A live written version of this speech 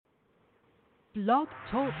Blog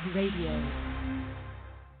Talk Radio.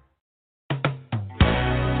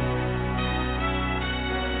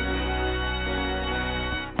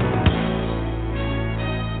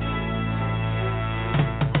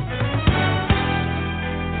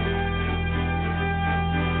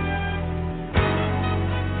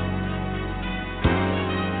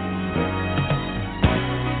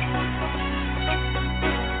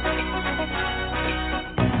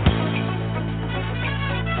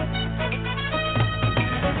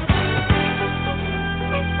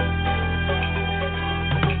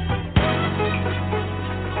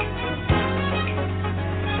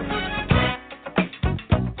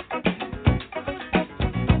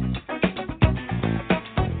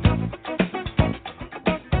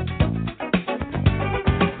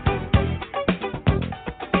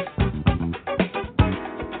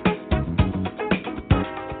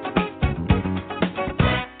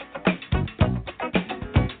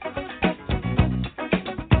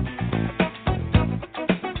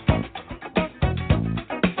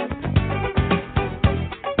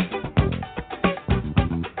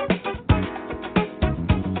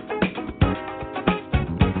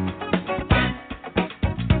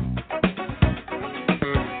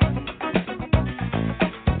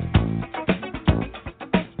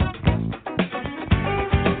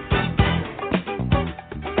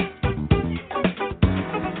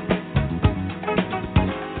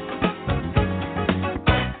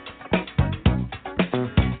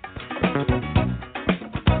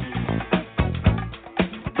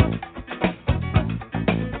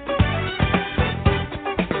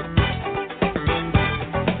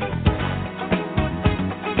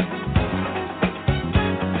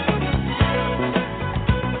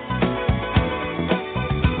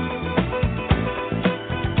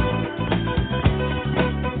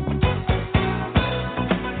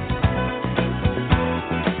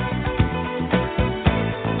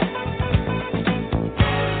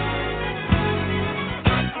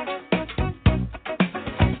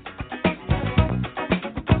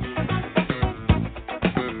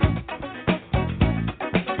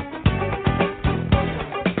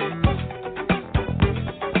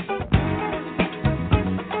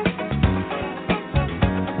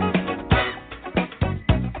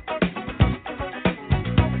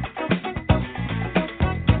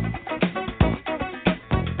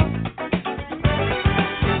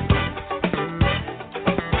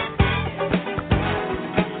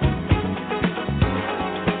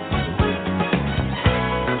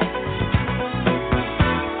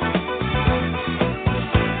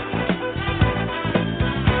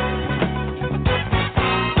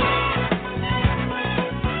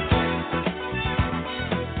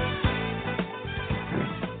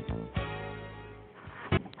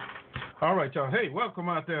 All right, y'all. Hey, welcome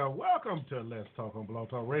out there. Welcome to Let's Talk on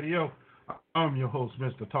Blog Talk Radio. I'm your host,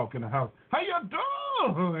 Mr. Talk in the House. How you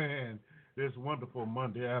doing this wonderful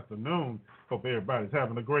Monday afternoon? Hope everybody's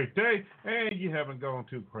having a great day and you haven't gone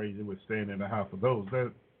too crazy with staying in the house. For those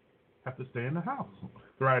that have to stay in the house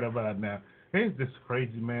right about now. It's just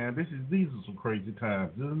crazy, man. These are some crazy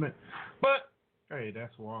times, isn't it? But hey,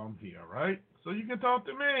 that's why I'm here, right? So you can talk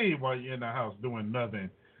to me while you're in the house doing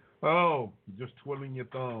nothing. Oh, just twiddling your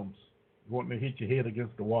thumbs, wanting to hit your head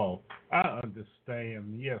against the wall. I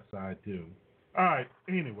understand. Yes, I do. All right.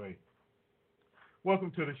 Anyway,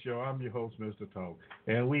 welcome to the show. I'm your host, Mr. Talk,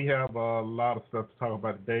 and we have a lot of stuff to talk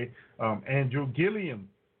about today. Andrew Gillum,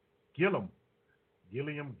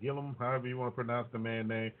 however you want to pronounce the man's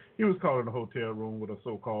name. He was caught in a hotel room with a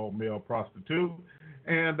so-called male prostitute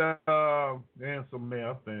and some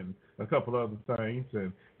meth and a couple other things,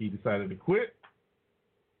 and he decided to quit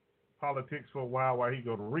politics for a while he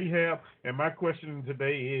go to rehab. And my question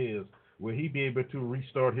today is, will he be able to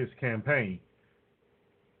restart his campaign?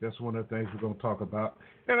 That's one of the things we're going to talk about.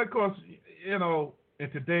 And of course, you know, in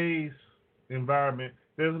today's environment,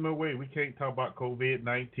 there's no way we can't talk about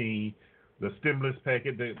COVID-19, the stimulus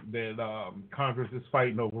package that Congress is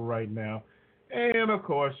fighting over right now. And of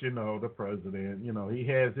course, you know, the president, you know, he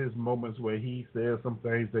has his moments where he says some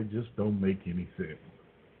things that just don't make any sense.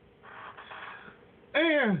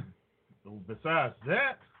 And besides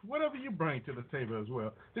that, whatever you bring to the table as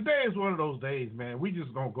well. Today is one of those days, man. We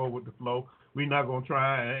just gonna go with the flow. We're not gonna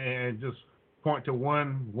try and just point to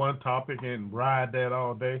one topic and ride that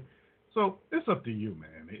all day. So it's up to you,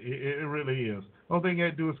 man. It really is. Only thing you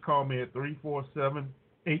have to do is call me at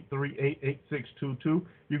 347-838-8622.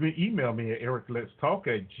 You can email me at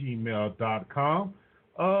ericletstalk@gmail.com.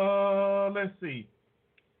 Let's see.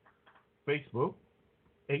 Facebook,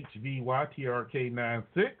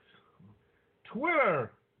 HVYTRK96.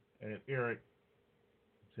 Twitter at Eric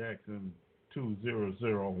Jackson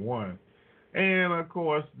 2001. And of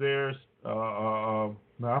course, there's no,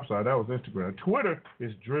 I'm sorry, that was Instagram. Twitter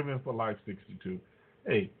is Driven for Life 62.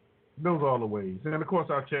 Hey, those are all the ways. And of course,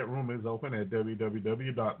 our chat room is open at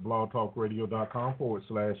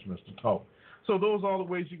www.blogtalkradio.com/Mr. Talk. So those are all the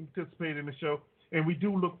ways you can participate in the show. And we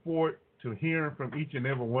do look forward to hearing from each and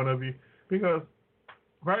every one of you because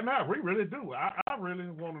right now we really do. I really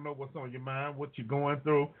want to know what's on your mind, what you're going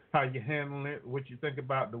through, how you're handling it, what you think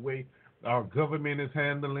about the way our government is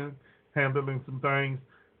handling some things.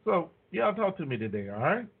 So y'all talk to me today, all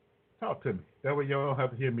right? Talk to me. That way y'all don't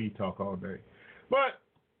have to hear me talk all day. But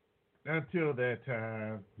until that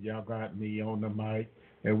time, y'all got me on the mic,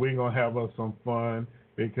 and we're going to have us some fun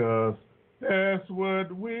because that's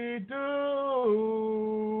what we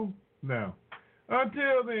do. Now,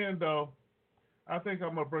 until then, though, I think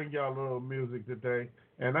I'm going to bring y'all a little music today,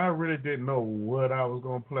 and I really didn't know what I was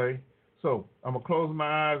going to play. So I'm going to close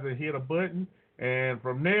my eyes and hit a button, and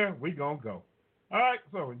from there, we're going to go. All right,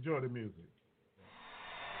 so enjoy the music.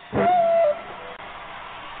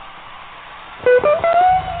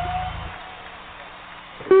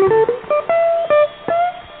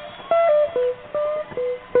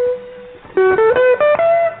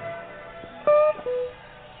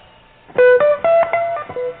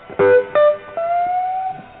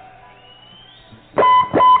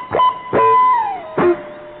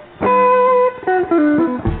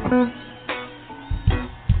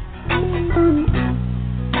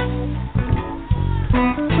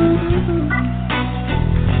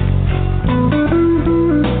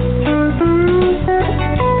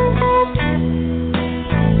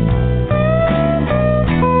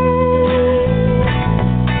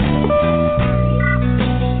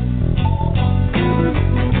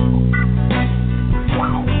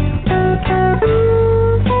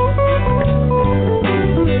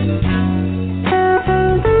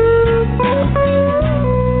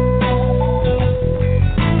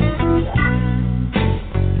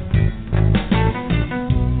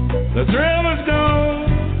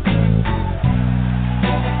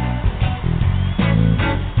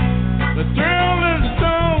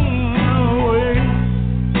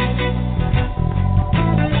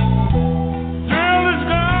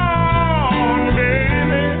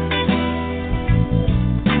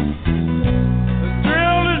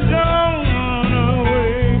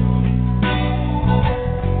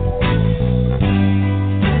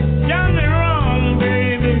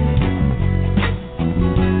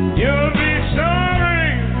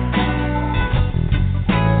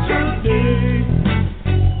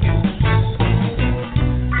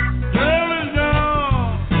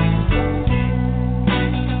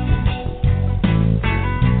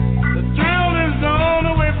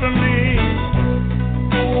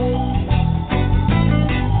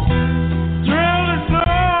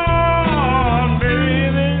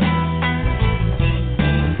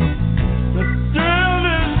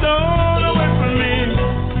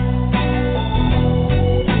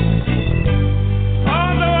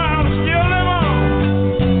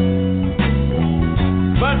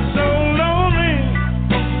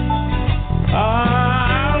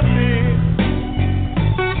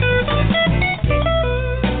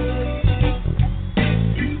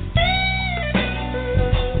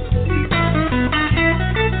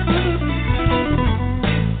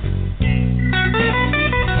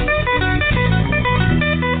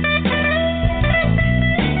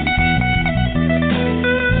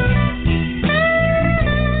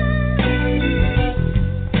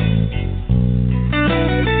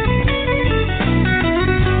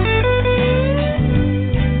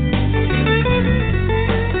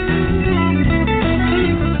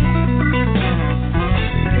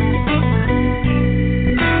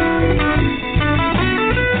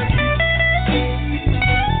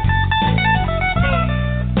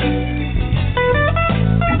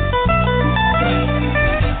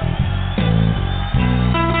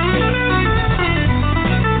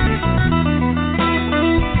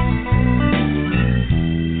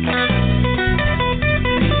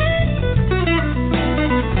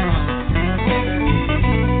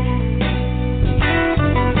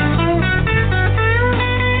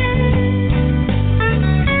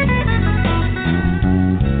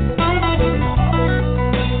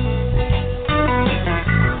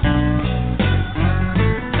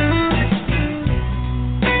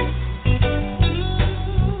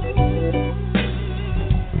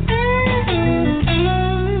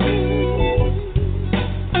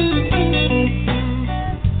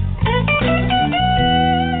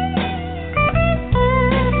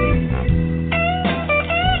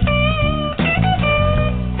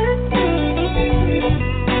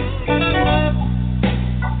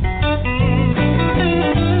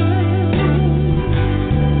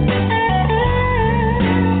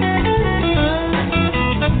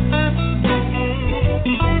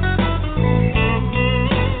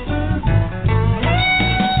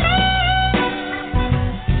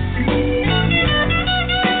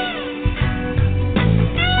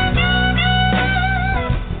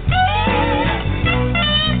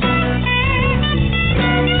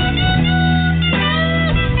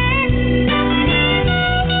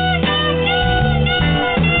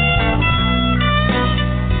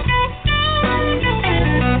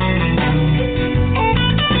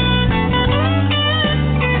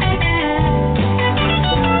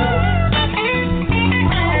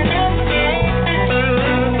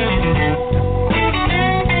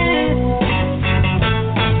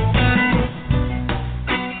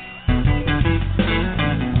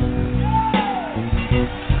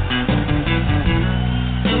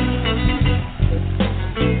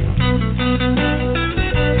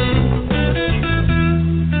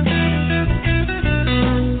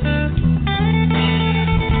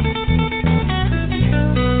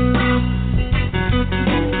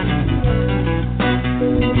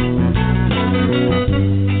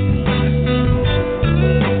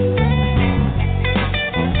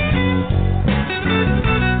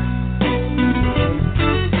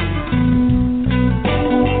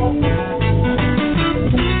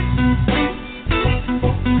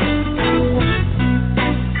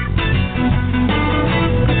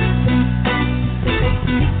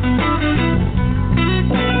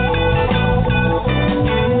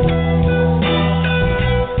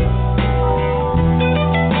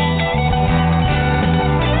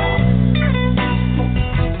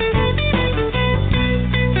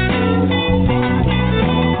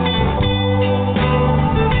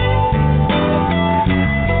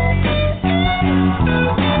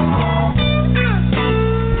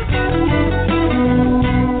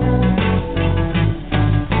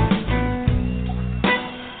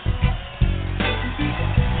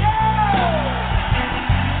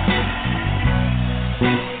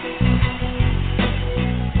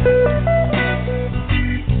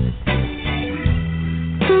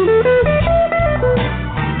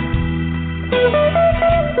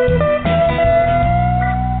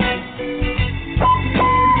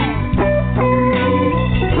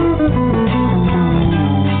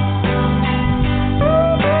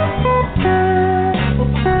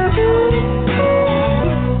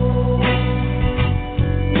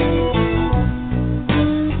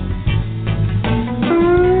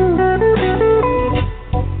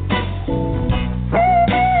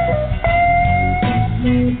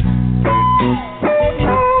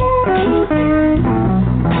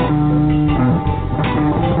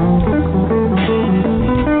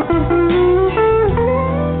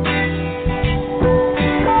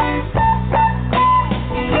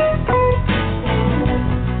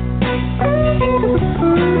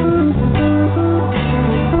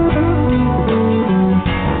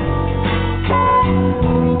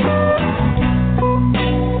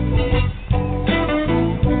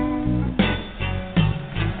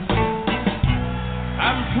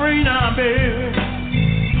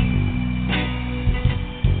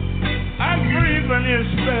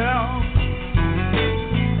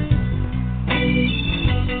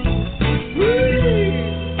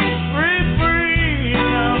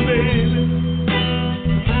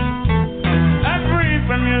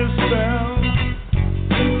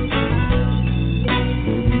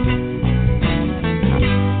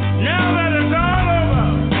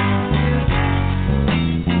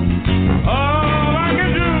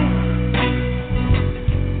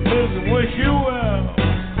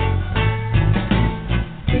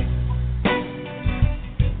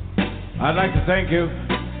 to thank you.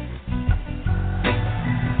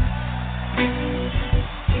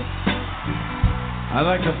 I'd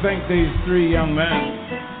like to thank these three young men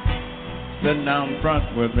sitting down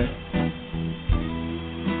front with me.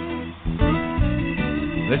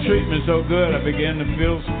 They treat me so good, I begin to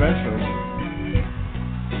feel special.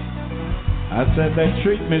 I said they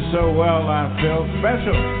treat me so well, I feel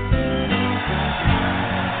special.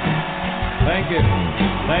 Thank you.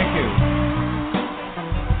 Thank you.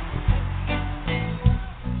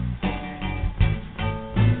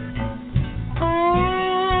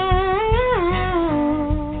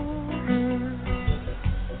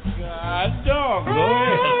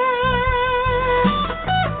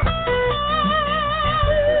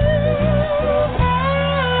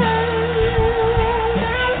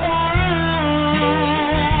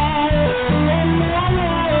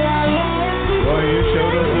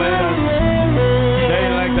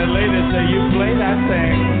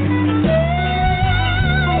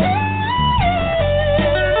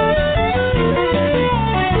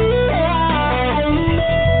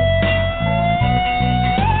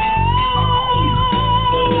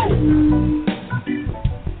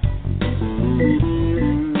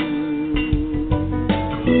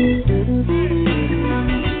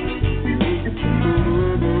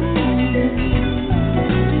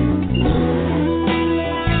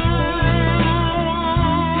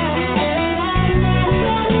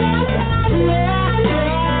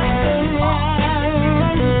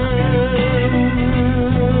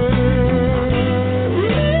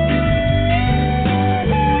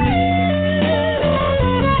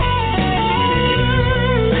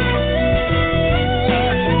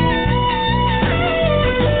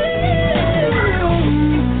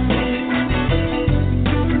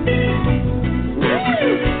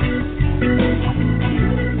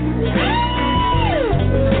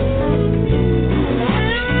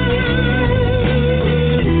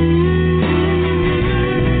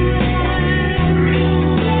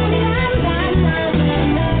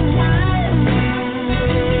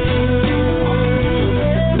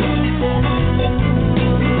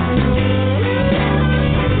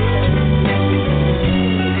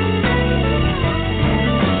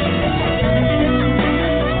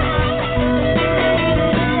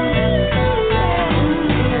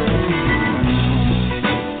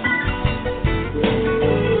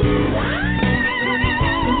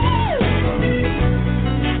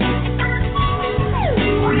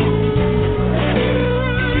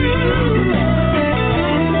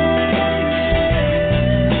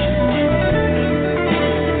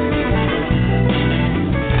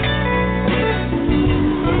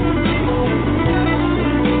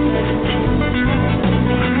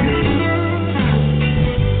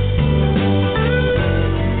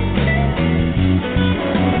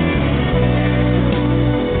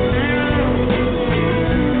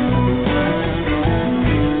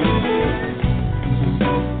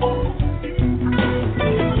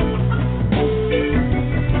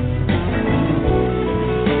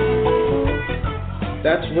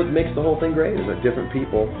 That's what makes the whole thing great, is that different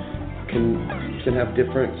people can have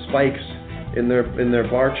different spikes in their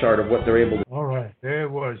bar chart of what they're able to do. All right, there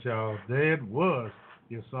it was, y'all. There it was,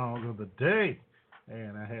 your song of the day.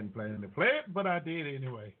 And I hadn't planned to play it, but I did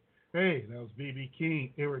anyway. Hey, that was B.B.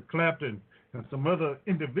 King, Eric Clapton, and some other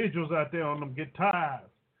individuals out there on them guitars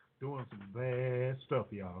doing some bad stuff,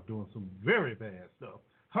 y'all. Doing some very bad stuff.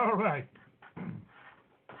 All right.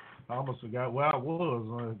 I almost forgot where I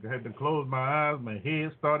was. I had to close my eyes. My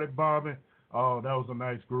head started bobbing. Oh, that was a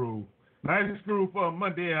nice groove. Nice groove for a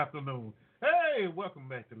Monday afternoon. Hey, welcome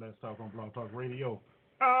back to Let's Talk on Blog Talk Radio.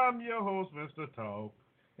 I'm your host, Mr. Talk,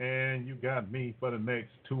 and you got me for the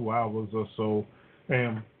next 2 hours or so,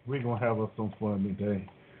 and we're going to have us some fun today.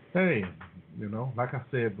 Hey, you know, like I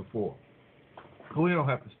said before, we don't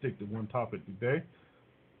have to stick to one topic today.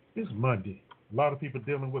 It's Monday. A lot of people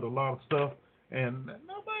dealing with a lot of stuff, and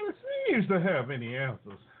nobody seems to have any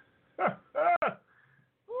answers.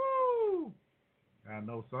 Woo! I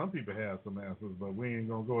know some people have some answers, but we ain't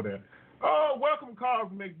going to go there. Oh, welcome,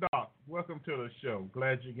 Cosmic Doc. Welcome to the show.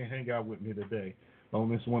 Glad you can hang out with me today on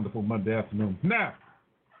this wonderful Monday afternoon. Now,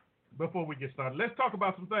 before we get started, let's talk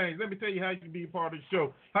about some things. Let me tell you how you can be a part of the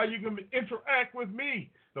show, how you can interact with me,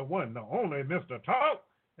 the one, the only Mr. Talk.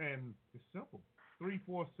 And it's simple.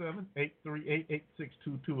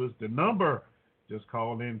 347-838-8622 is the number. Just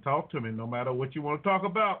call in and talk to me no matter what you want to talk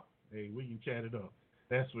about. Hey, we can chat it up.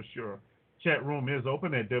 That's for sure. Chat room is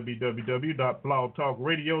open at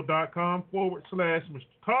www.blogtalkradio.com/Mr.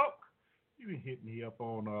 Talk. You can hit me up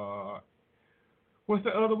on, what's the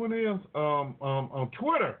other one is? On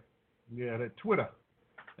Twitter. Yeah, that Twitter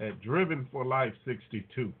at Driven for Life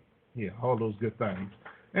 62. Yeah, all those good things.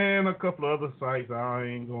 And a couple of other sites I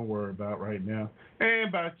ain't going to worry about right now.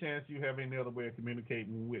 And by chance you have any other way of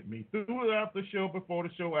communicating with me throughout the show, before the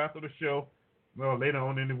show, after the show, well, later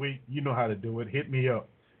on in the week, you know how to do it. Hit me up.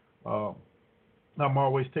 I'm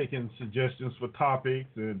always taking suggestions for topics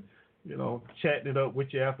and, chatting it up with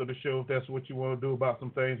you after the show if that's what you want to do about some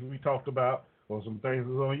things we talked about or some things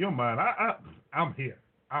that's on your mind. I'm here.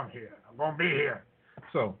 I'm going to be here.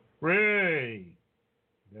 So, Ray,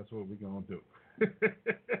 that's what we're going to do.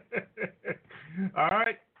 All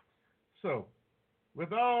right. So,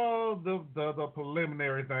 with all the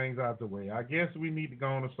preliminary things out the way, I guess we need to go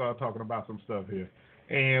on and start talking about some stuff here.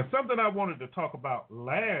 And something I wanted to talk about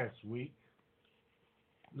last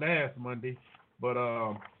Monday, but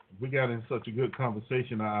we got in such a good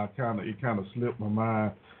conversation, it kind of slipped my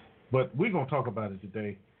mind. But we're gonna talk about it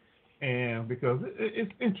today, and because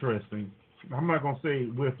it's interesting. I'm not gonna say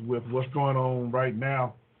with what's going on right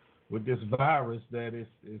now with this virus that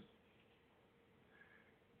it's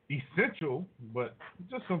essential, but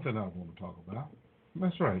just something I want to talk about.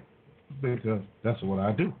 That's right, because that's what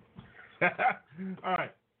I do. All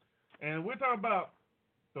right, and we're talking about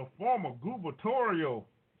the former gubernatorial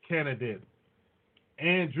candidate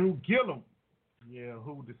Andrew Gillum,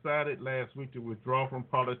 who decided last week to withdraw from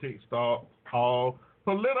politics, stop all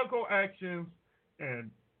political actions, and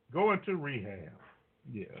go into rehab.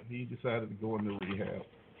 Yeah, he decided to go into rehab.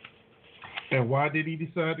 And why did he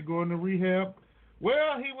decide to go into rehab?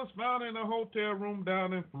 Well, he was found in a hotel room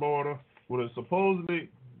down in Florida with a supposedly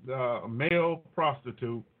male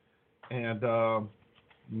prostitute, and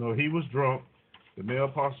he was drunk. The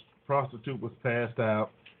male prostitute was passed out,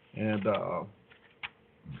 and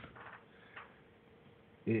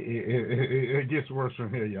it gets worse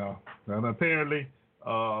from here, y'all. And apparently,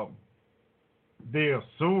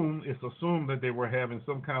 it's assumed that they were having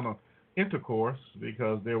some kind of intercourse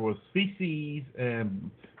because there was feces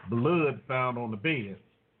and blood found on the bed.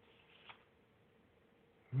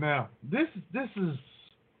 Now, this is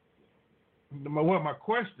my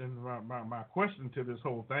question. My question to this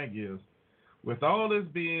whole thing is, with all this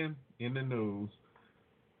being in the news,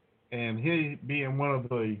 and he being one of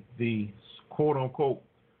the quote unquote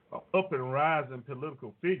up and rising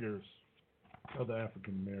political figures of the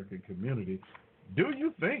African American community, do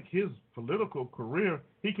you think his political career,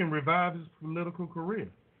 he can revive his political career?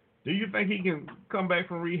 Do you think he can come back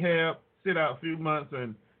from rehab, sit out a few months,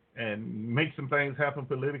 and make some things happen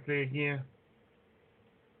politically again?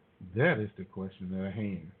 That is the question at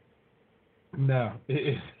hand. Now,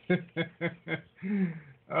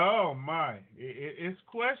 oh my, it's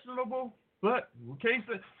questionable, but we can't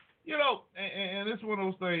say, and it's one of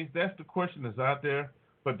those things, that's the question that's out there.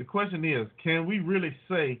 But the question is, can we really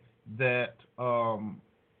say that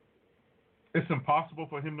it's impossible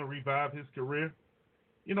for him to revive his career?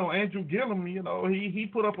 Andrew Gillum, he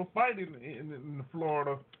put up a fight in the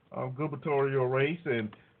Florida gubernatorial race, and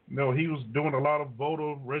he was doing a lot of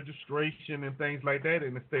voter registration and things like that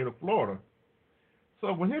in the state of Florida.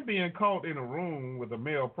 So with him being caught in a room with a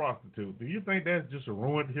male prostitute, do you think that's just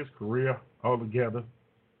ruined his career altogether?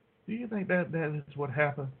 Do you think that is what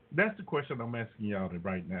happened? That's the question I'm asking y'all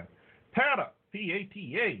right now. Pata,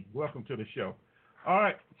 P-A-T-A, welcome to the show. All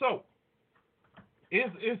right, so is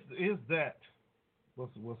that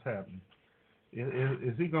what's happening?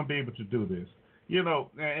 Is he going to be able to do this?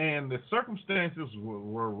 And the circumstances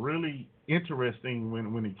were really interesting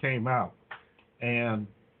when it came out. And,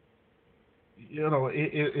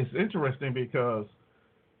 it's interesting because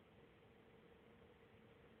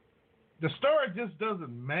the story just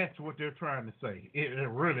doesn't match what they're trying to say. It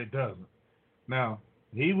really doesn't. Now,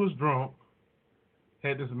 he was drunk,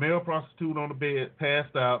 had this male prostitute on the bed,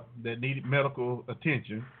 passed out, that needed medical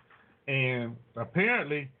attention, and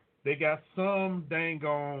apparently they got some dang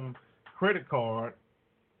on credit card,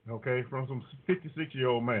 from some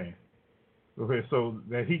 56-year-old man, so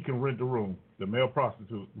that he can rent the room, the male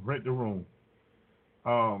prostitute, rent the room.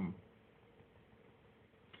 And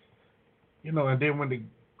then when the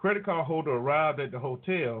credit card holder arrived at the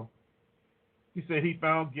hotel, he said he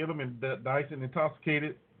found Gillum and Dyson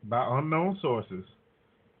intoxicated by unknown sources.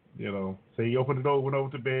 So he opened the door, went over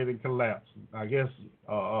to bed, and collapsed. I guess,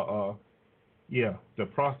 the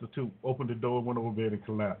prostitute opened the door, went over bed, and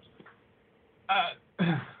collapsed.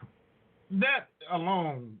 That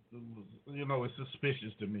alone, is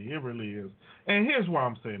suspicious to me. It really is. And here's why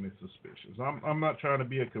I'm saying it's suspicious. I'm not trying to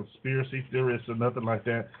be a conspiracy theorist or nothing like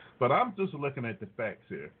that, but I'm just looking at the facts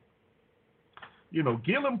here.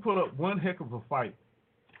 Gillum put up one heck of a fight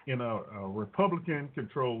in a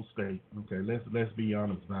Republican-controlled state. Okay, let's be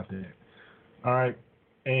honest about that. All right,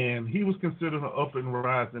 and he was considered an up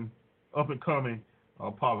and coming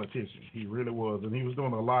politician. He really was, and he was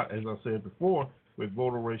doing a lot, as I said before, with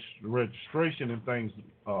voter registration and things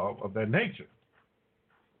of that nature.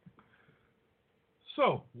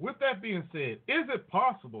 So, with that being said, is it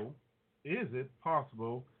possible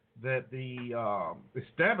that the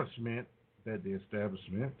establishment,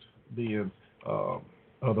 being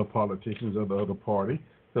other politicians of the other party,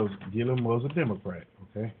 because Gillum was a Democrat,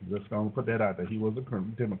 okay? Just going to put that out there. He was a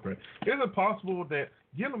Democrat. Is it possible that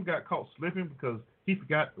Gillum got caught slipping because he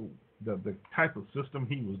forgot the type of system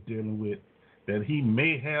he was dealing with, that he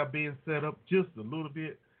may have been set up just a little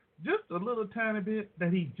bit, just a little tiny bit,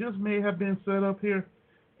 that he just may have been set up here,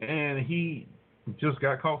 and he just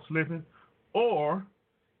got caught slipping? Or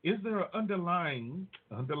is there an underlying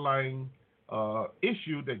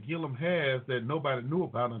issue that Gillum has that nobody knew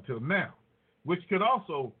about until now, which could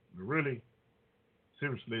also really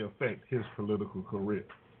seriously affect his political career?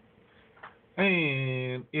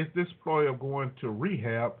 And is this ploy of going to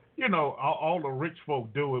rehab? You know, all the rich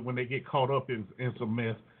folk do it when they get caught up in some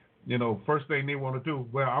mess. You know, first thing they want to do,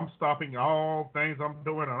 well, I'm stopping all things I'm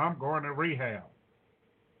doing and I'm going to rehab.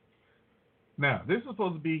 Now, this is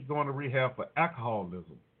supposed to be going to rehab for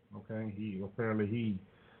alcoholism. Okay, he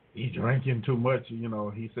drinking too much. You know,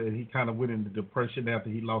 he said he kind of went into depression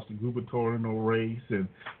after he lost the gubernatorial race, and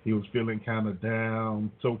he was feeling kind of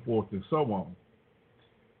down, so forth and so on.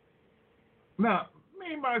 Now,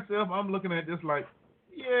 me myself, I'm looking at this like,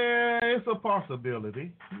 yeah, it's a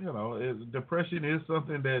possibility. You know, depression is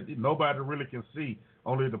something that nobody really can see.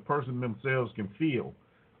 Only the person themselves can feel.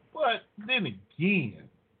 But then again,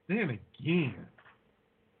 did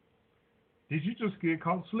you just get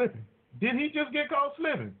caught slipping? Did he just get caught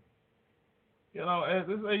slipping? You know, as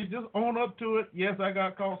they say, just own up to it. Yes, I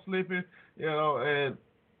got caught slipping. You know, and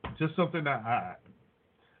just something to hide.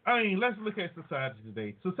 I mean, let's look at society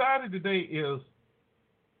today. Society today is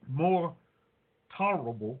more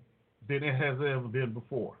tolerable than it has ever been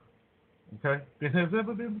before. Okay? Than it has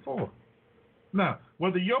ever been before. Now,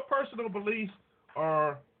 whether your personal beliefs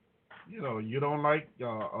are, you know, you don't like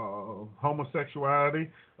homosexuality,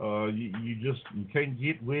 you can't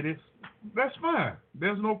get with it, that's fine.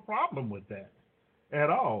 There's no problem with that at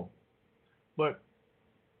all. But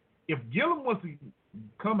if Gillum was to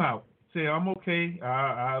come out, say, I'm okay,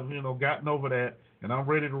 I've gotten over that, and I'm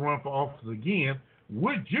ready to run for office again,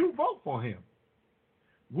 would you vote for him?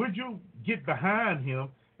 Would you get behind him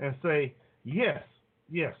and say, yes,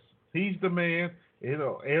 he's the man,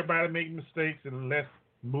 everybody make mistakes, and let's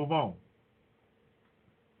move on?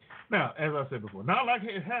 Now, as I said before, not like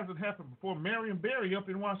it hasn't happened before, Marion Barry up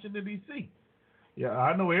in Washington, D.C. Yeah,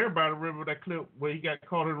 I know everybody remember that clip where he got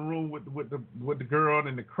caught in a room with the girl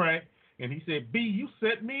and the crack, and he said, B, you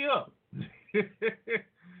set me up. And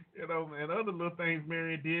other little things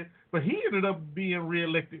Marion did. But he ended up being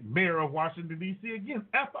reelected mayor of Washington, D.C. again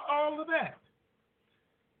after all of that.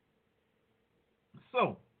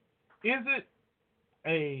 So, is it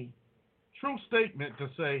a true statement to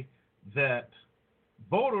say that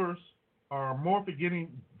voters are more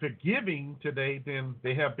forgiving today than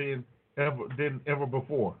they have been ever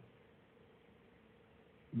before?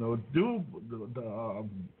 Do the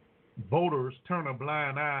voters turn a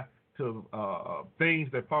blind eye to things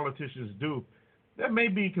that politicians do that may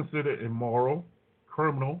be considered immoral,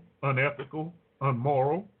 criminal, unethical,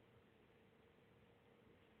 unmoral?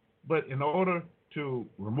 But in order to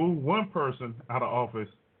remove one person out of office,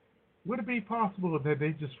 would it be possible that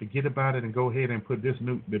they just forget about it and go ahead and put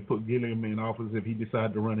Gillum in office if he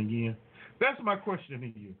decides to run again? That's my question to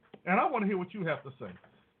you. And I want to hear what you have to say,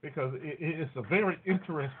 because it's a very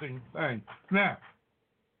interesting thing. Now,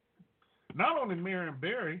 not only Marion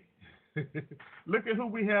Barry, look at who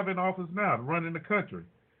we have in office now running the country,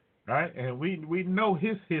 right? And we know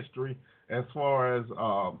his history as far as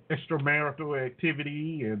extramarital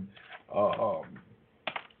activity and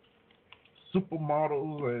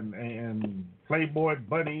supermodels and Playboy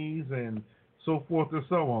bunnies and so forth and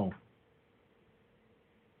so on.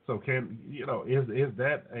 So is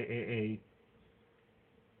that a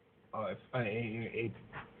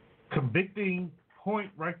convicting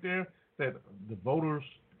point right there, that the voters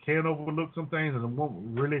can overlook some things and it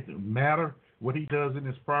won't really matter what he does in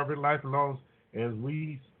his private life as long as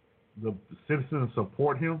we, the citizens,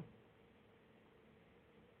 support him?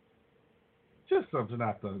 Just something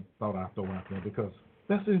I thought I'd throw out there, because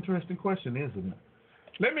that's an interesting question, isn't it?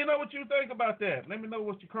 Let me know what you think about that. Let me know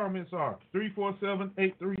what your comments are.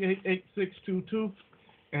 347-838-8622.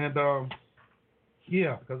 And,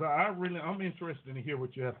 because I'm interested to hear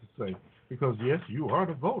what you have to say. Because, yes, you are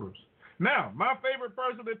the voters. Now, my favorite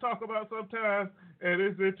person to talk about sometimes, and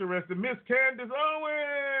it's interesting, Miss Candace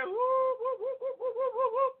Owens. Woo, woo, woo, woo, woo, woo,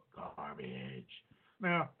 woo. Garbage.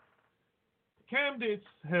 Now, Candace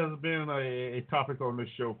has been a topic on this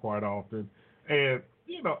show quite often, and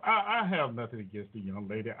I have nothing against the young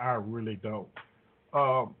lady. I really don't.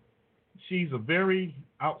 She's a very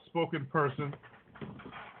outspoken person.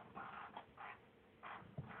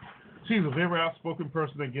 She's a very outspoken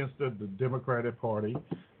person against the Democratic Party,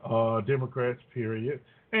 Democrats, period.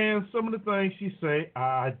 And some of the things she say,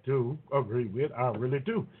 I do agree with. I really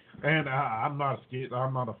do. And I'm not scared.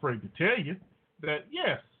 I'm not afraid to tell you that,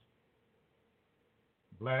 yes,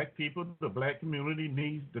 black people, the black community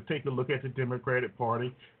needs to take a look at the Democratic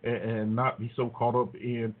Party and not be so caught up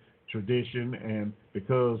in tradition and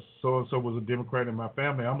because so-and-so was a Democrat in my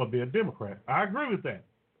family, I'm going to be a Democrat. I agree with that.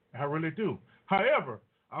 I really do. However,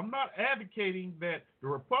 I'm not advocating that the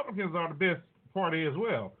Republicans are the best party as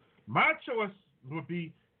well. My choice would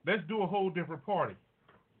be, let's do a whole different party.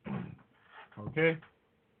 Okay?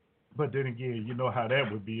 But then again, you know how that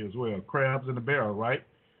would be as well. Crabs in the barrel, right?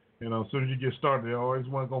 As soon as you get started, they always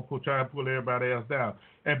want to try and pull everybody else down.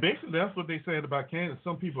 And basically, that's what they're saying about Candace.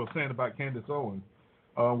 Some people are saying about Candace Owens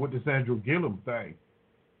with this Andrew Gillum thing.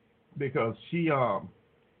 Because she's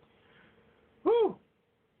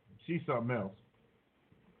something else.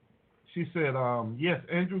 She said, yes,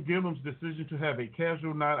 Andrew Gillum's decision to have a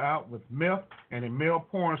casual night out with meth and a male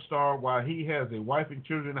porn star while he has a wife and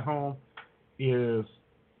children at home is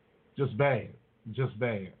just bad. Just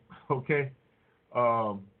bad. Okay?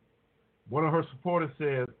 One of her supporters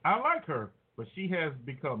says, I like her, but she has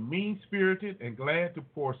become mean-spirited and glad to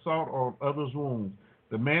pour salt on others' wounds.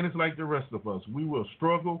 The man is like the rest of us. We will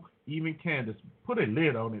struggle, even Candace. Put a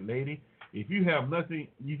lid on it, lady. If you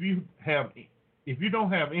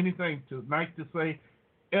don't have anything nice to say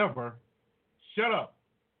ever, shut up.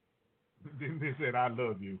 Then they said, I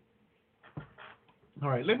love you. All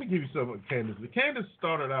right, let me give you some of Candace. Candace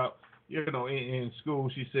started out, in school.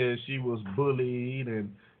 She said she was bullied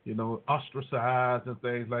and, ostracized and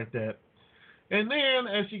things like that. And then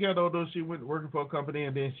as she got older, she went working for a company,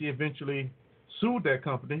 and then she eventually sued that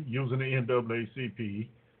company using the NAACP.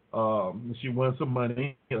 She won some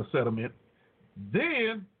money, a settlement.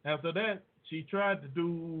 Then, after that, she tried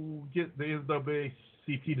to get the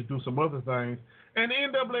NAACP to do some other things. And the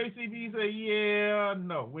NAACP said, yeah,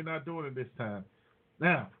 no, we're not doing it this time.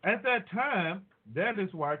 Now, at that time, that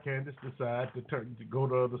is why Candace decided to go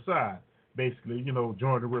to the other side. Basically,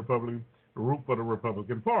 join the Republican, root for the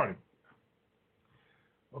Republican Party.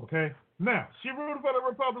 Okay? Now, she rooted for the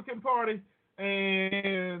Republican Party,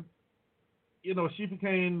 and, she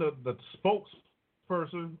became the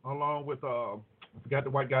spokesperson along with, I forgot the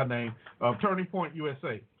white guy name, Turning Point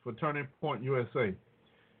USA, for Turning Point USA.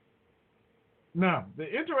 Now, the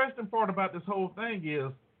interesting part about this whole thing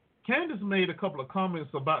is Candace made a couple of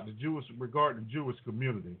comments about regarding the Jewish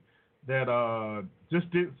community that just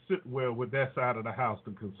didn't sit well with that side of the house,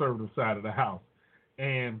 the conservative side of the house.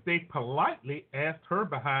 And they politely asked her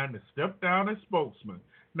behind to step down as spokesman.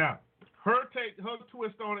 Now, her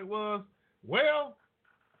twist on it was, well,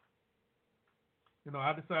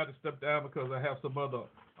 I decided to step down because I have some other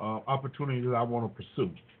opportunities I want to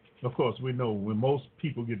pursue. Of course, we know when most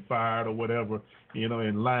people get fired or whatever,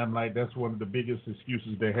 in limelight, that's one of the biggest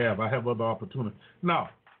excuses they have. I have other opportunities. Now,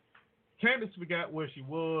 Candace forgot where she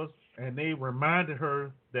was, and they reminded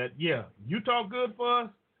her that, yeah, you talk good for us,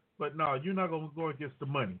 but no, you're not going to go against the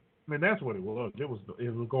money. I mean, that's what it was. It was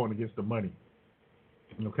going against the money.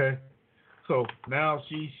 Okay? So now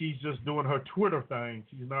she's just doing her Twitter thing.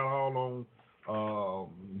 She's not all on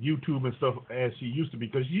YouTube and stuff as she used to be,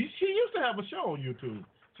 because she used to have a show on YouTube.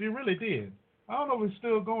 She really did. I don't know if it's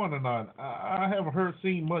still going or not. I haven't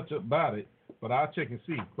seen much about it, but I'll check and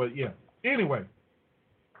see. But yeah. Anyway,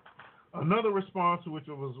 another response, which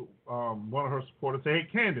was one of her supporters, said, hey,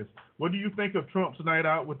 Candace, what do you think of Trump's night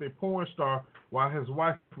out with a porn star while his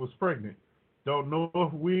wife was pregnant? Don't know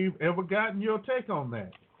if we've ever gotten your take on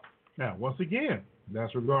that. Now, once again,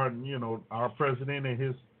 that's regarding, our president and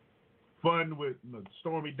his fun with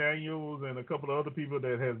Stormy Daniels and a couple of other people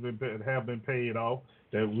that have been paid off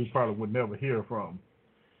that we probably would never hear from.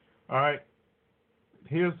 All right.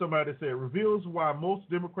 Here's somebody that said, reveals why most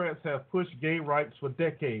Democrats have pushed gay rights for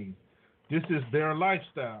decades. This is their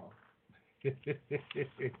lifestyle.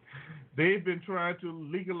 They've been trying to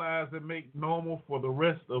legalize and make normal for the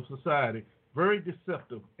rest of society. Very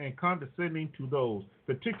deceptive and condescending to those,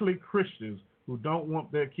 particularly Christians, who don't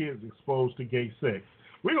want their kids exposed to gay sex.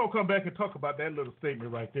 We're going to come back and talk about that little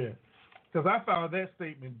statement right there, because I found that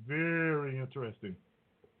statement very interesting.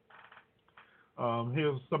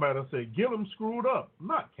 Here's somebody that said, Gillum screwed up,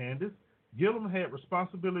 not Candace. Gillum had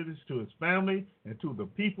responsibilities to his family and to the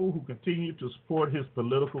people who continue to support his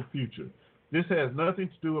political future. This has nothing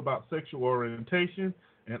to do about sexual orientation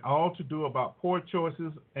and all to do about poor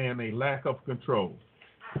choices and a lack of control.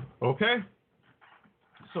 Okay?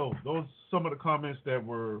 So those are some of the comments that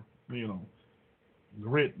were,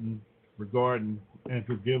 written regarding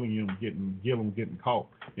Andrew Gillum getting caught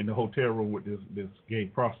in the hotel room with this gay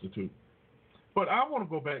prostitute. But I want to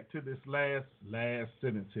go back to this last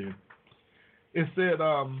sentence here. It said,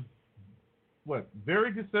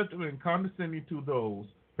 very deceptive and condescending to those,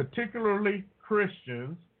 particularly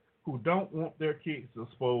Christians, who don't want their kids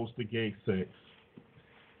exposed to gay sex.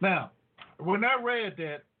 Now, when I read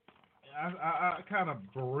that, I kind of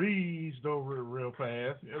breezed over it real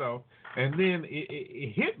fast, and then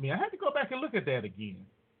it hit me. I had to go back and look at that again.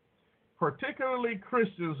 Particularly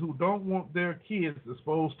Christians who don't want their kids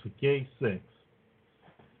exposed to gay sex.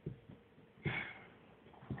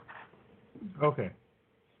 Okay.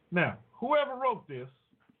 Now, whoever wrote this,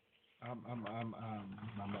 I'm not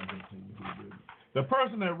going to tell you who did it. The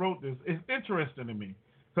person that wrote this is interesting to me,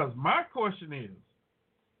 because my question is,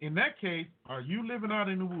 in that case, are you living out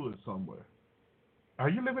in the woods somewhere? Are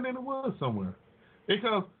you living in the woods somewhere?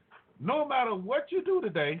 Because no matter what you do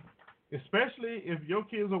today, especially if your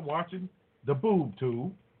kids are watching the boob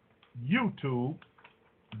tube, YouTube,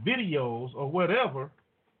 videos, or whatever,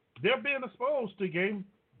 they're being exposed to gay,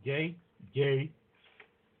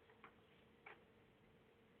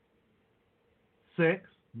 sex,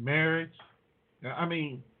 marriage. I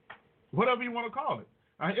mean, whatever you want to call it.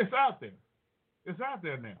 It's out there. It's out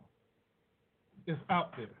there now. It's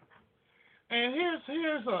out there. And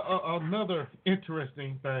here's another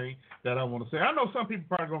interesting thing that I want to say. I know some people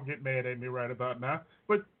probably going to get mad at me right about now,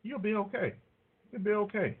 but you'll be okay. You'll be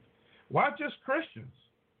okay. Why just Christians?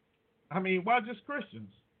 I mean, why just Christians?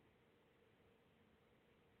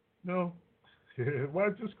 No. Why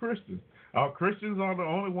just Christians? Our Christians are the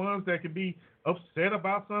only ones that can be upset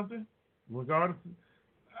about something, regardless.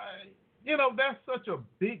 That's such a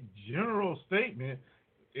big general statement,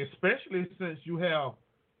 especially since you have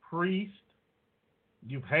priests,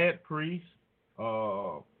 you've had priests,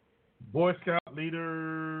 Boy Scout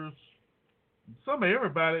leaders, some of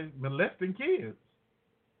everybody molesting kids.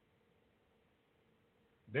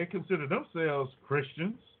 They consider themselves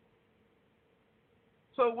Christians.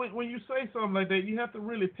 So when you say something like that, you have to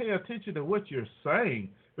really pay attention to what you're saying,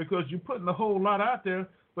 because you're putting a whole lot out there,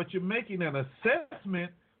 but you're making an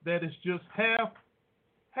assessment that is just half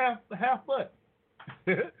butt.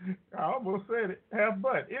 I almost said it, half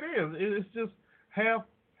butt. It is. It's just half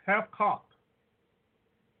cocked.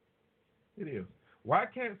 It is. Why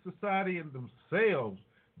can't society and themselves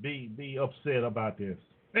be upset about this?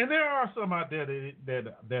 And there are some out there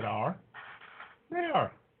that are. They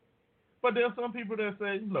are. But there are some people that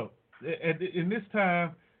say, look, in this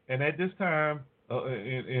time, and at this time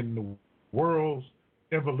in the world's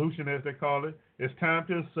evolution, as they call it, it's time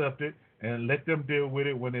to accept it and let them deal with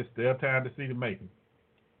it when it's their time to see the making.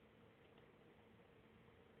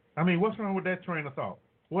 I mean, what's wrong with that train of thought?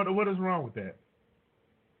 What is wrong with that?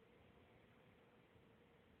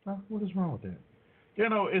 What is wrong with that?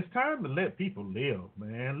 It's time to let people live,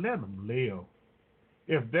 man. Let them live.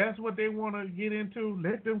 If that's what they want to get into,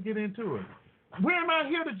 let them get into it. We're not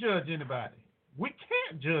here to judge anybody. We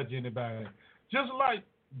can't judge anybody. Just like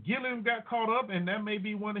Gilliam got caught up, and that may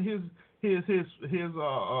be one of his things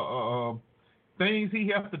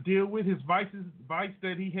he has to deal with, his vice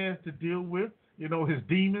that he has to deal with, his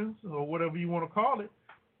demons or whatever you want to call it.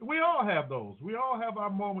 We all have those. We all have our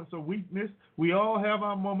moments of weakness. We all have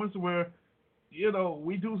our moments where,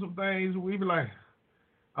 we do some things, we be like,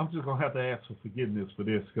 I'm just going to have to ask for forgiveness for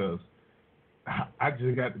this, because I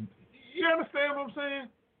just got to. You understand what I'm saying?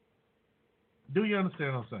 Do you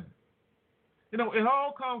understand what I'm saying? It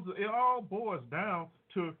all boils down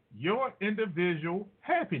to your individual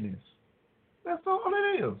happiness. That's all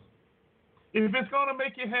it is. If it's going to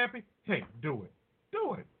make you happy, hey, do it.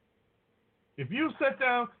 Do it. If you sit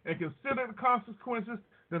down and consider the consequences,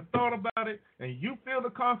 then thought about it, and you feel the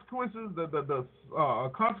consequences, the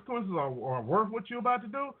consequences are worth what you're about to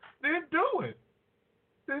do, then do it.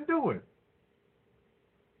 Then do it.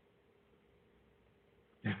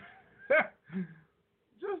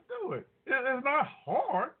 Just do it. It's not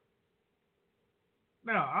hard.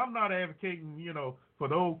 Now, I'm not advocating, for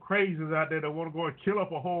those crazies out there that want to go and kill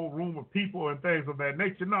up a whole room of people and things of that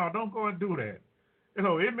nature. No, don't go and do that.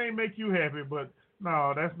 It may make you happy, but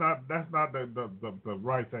no, that's not the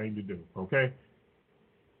right thing to do. Okay?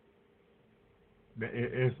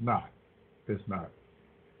 It's not. It's not.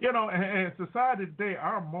 And society today,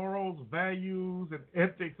 our morals, values, and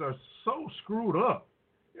ethics are so screwed up.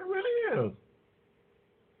 It really is.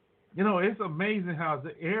 It's amazing how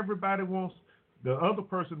everybody wants the other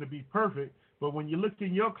person to be perfect, But when you look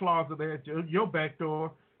in your closet at your back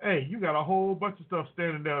door, hey, you got a whole bunch of stuff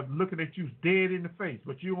standing there looking at you dead in the face,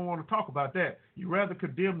 but you don't want to talk about that. You rather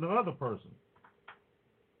condemn the other person.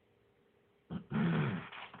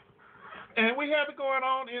 And we have it going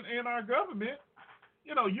on in our government.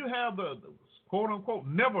 You know, you have the quote-unquote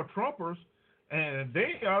never Trumpers, and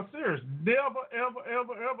they are serious. Never, ever,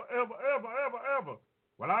 ever, ever, ever, ever, ever, ever.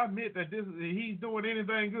 Well, I admit that he's doing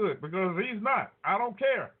anything good, because he's not. I don't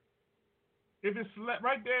care. If it's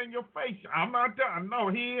right there in your face, I'm not done. No,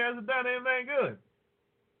 he hasn't done anything good.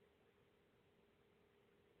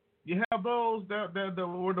 You have those that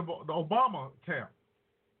were the Obama camp.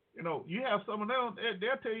 You know, you have some of them,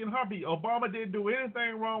 they'll tell you in a heartbeat, Obama didn't do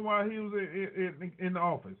anything wrong while he was in the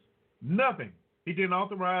office. Nothing. He didn't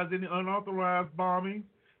authorize any unauthorized bombings.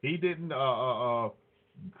 He didn't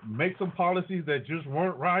make some policies that just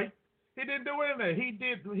weren't right. He didn't do anything.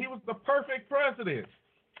 He was the perfect president.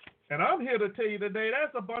 And I'm here to tell you today,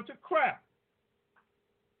 that's a bunch of crap.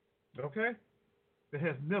 Okay? There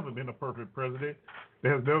has never been a perfect president.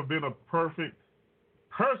 There has never been a perfect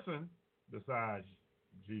person besides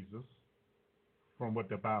Jesus, from what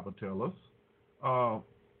the Bible tells us.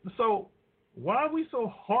 So why are we so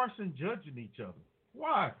harsh in judging each other?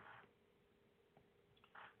 Why?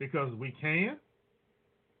 Because we can.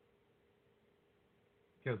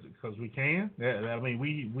 Because we can. I mean,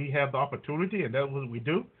 we have the opportunity, and that's what we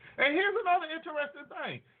do. And here's another interesting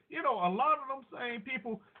thing. You know, a lot of them same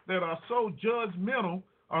people that are so judgmental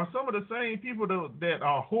are some of the same people that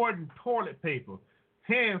are hoarding toilet paper,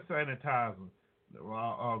 hand sanitizer,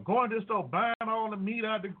 going to the store, buying all the meat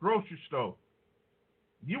out the grocery store.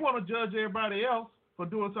 You want to judge everybody else for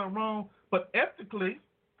doing something wrong, but ethically,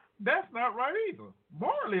 that's not right either.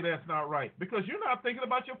 Morally, that's not right, because you're not thinking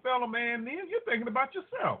about your fellow man then, you're thinking about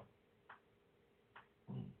yourself.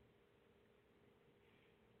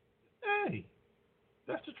 Hey,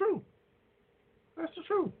 that's the truth. That's the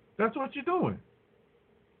truth. That's what you're doing.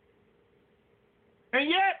 And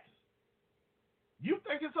yet, you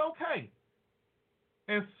think it's okay.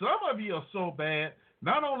 And some of you are so bad,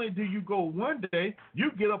 not only do you go one day,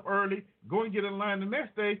 you get up early, go and get in line the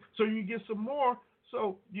next day so you get some more.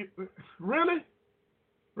 So, really?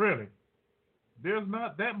 There's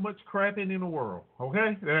not that much crapping in the world,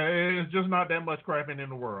 okay? It's just not that much crapping in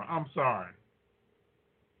the world. I'm sorry.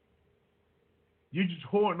 You just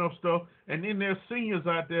hoarding up stuff, and then there's seniors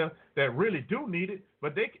out there that really do need it,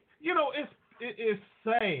 but they, you know, it's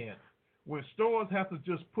sad when stores have to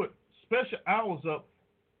just put special hours up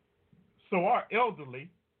so our elderly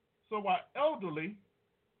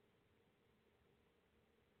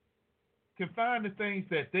can find the things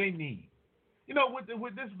that they need. You know,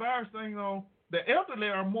 with this virus thing on, the elderly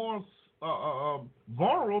are more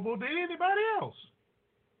vulnerable than anybody else.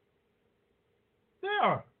 They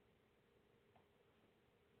are.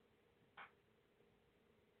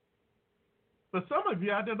 But some of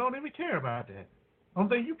you out there don't even care about that. The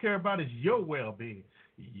only thing you care about is your well-being,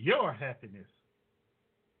 your happiness.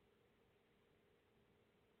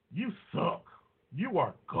 You suck. You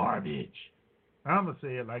are garbage. I'm going to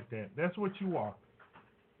say it like that. That's what you are.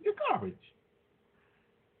 You're garbage.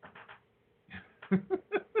 I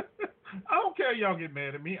don't care y'all get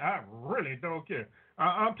mad at me. I really don't care.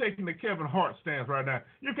 I'm taking the Kevin Hart stance right now.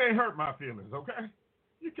 You can't hurt my feelings, okay?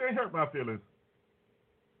 You can't hurt my feelings.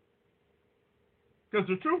 Because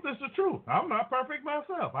the truth is the truth. I'm not perfect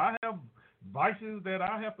myself. I have vices that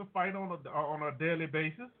I have to fight on a daily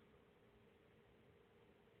basis.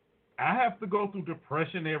 I have to go through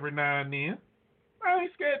depression every now and then. I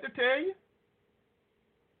ain't scared to tell you.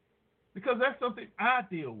 Because that's something I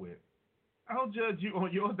deal with. I don't judge you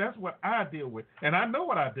on yours. That's what I deal with. And I know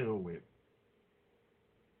what I deal with.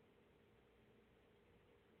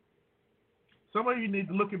 Some of you need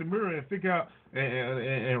to look in the mirror and figure out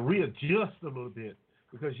and readjust a little bit,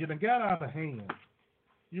 because you done got out of hand.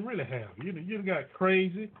 You really have. You done got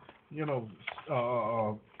crazy,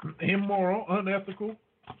 immoral, unethical.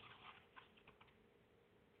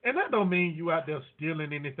 And that don't mean you out there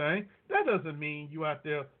stealing anything. That doesn't mean you out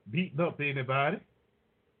there beating up anybody.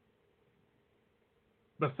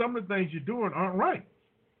 But some of the things you're doing aren't right.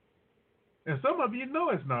 And some of you know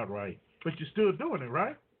it's not right, but you're still doing it,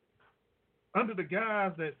 right? Under the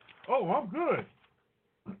guise that, oh, I'm good.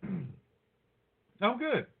 I'm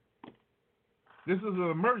good. This is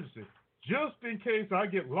an emergency. Just in case I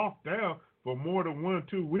get locked down for more than 1 or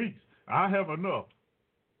 2 weeks, I have enough.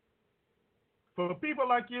 For people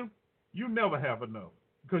like you, you never have enough,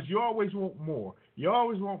 because you always want more. You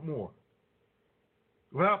always want more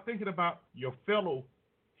without thinking about your fellow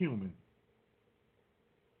human.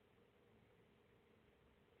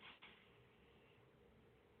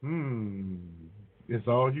 It's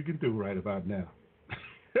all you can do right about now.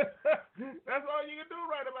 That's all you can do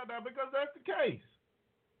right about now because that's the case.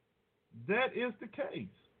 That is the case.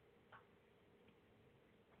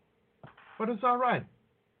 But it's all right.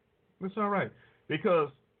 It's all right. Because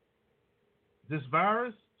this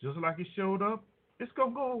virus, just like it showed up, it's going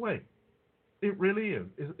to go away. It really is.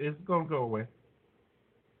 It's going to go away.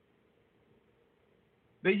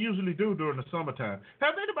 They usually do during the summertime.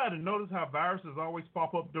 Have anybody noticed how viruses always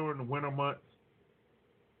pop up during the winter months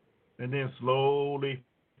and then slowly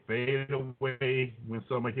fade away when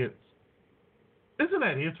summer hits? Isn't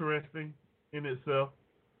that interesting in itself?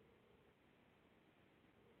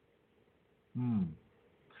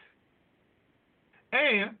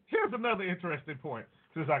 And here's another interesting point,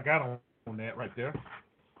 since I got on that right there.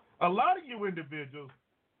 A lot of you individuals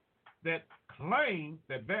that claim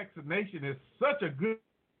that vaccination is such a good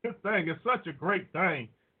thing, it's such a great thing,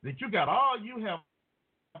 that you have all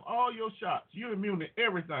your shots, you're immune to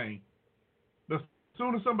everything. As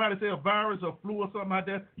soon as somebody says a virus or flu or something like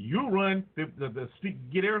that, you run to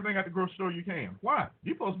get everything at the grocery store you can. Why?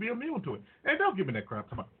 You're supposed to be immune to it. And don't give me that crap.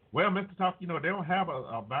 Well, Mr. Talk, they don't have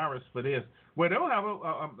a virus for this. Well, they don't have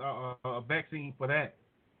a vaccine for that.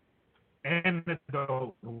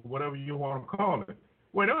 Antidote, whatever you want to call it.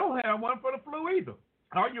 Well, they don't have one for the flu either.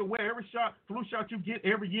 Are you aware every flu shot you get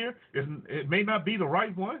every year, it may not be the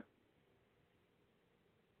right one?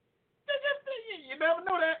 You never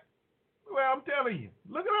know that. Well, I'm telling you.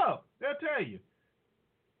 Look it up. They'll tell you.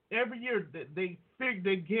 Every year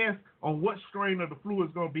they guess on what strain of the flu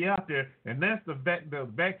is going to be out there, and that's the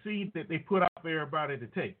vaccine that they put out for everybody to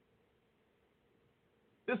take.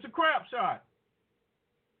 It's a crap shot.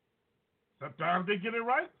 Sometimes they get it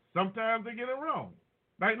right. Sometimes they get it wrong.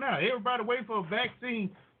 Right now, everybody waiting for a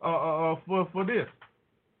vaccine for this.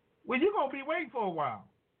 Well, you're going to be waiting for a while.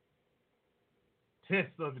 Test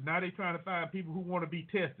subjects. Now they're trying to find people who want to be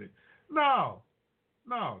tested. No.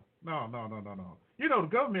 The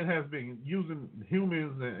government has been using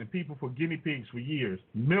humans and people for guinea pigs for years,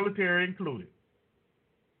 military included.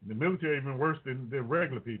 The military even worse than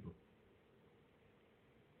regular people.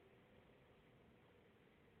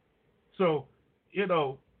 So,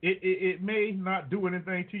 it may not do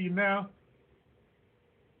anything to you now.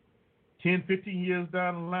 10, 15 years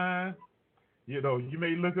down the line, you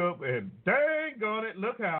may look up and dang on it,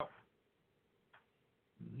 look out.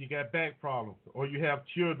 You got back problems, or you have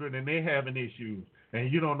children and they're having issues,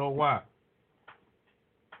 and you don't know why.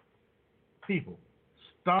 People,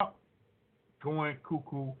 stop going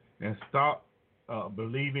cuckoo and stop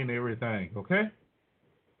believing everything, okay?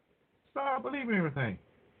 Stop believing everything.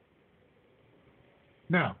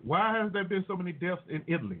 Now, why has there been so many deaths in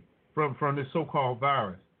Italy from this so-called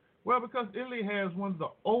virus? Well, because Italy has one of the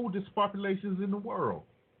oldest populations in the world.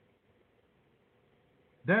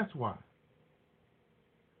 That's why.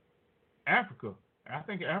 Africa, I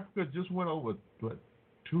think Africa just went over,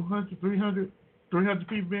 200, 300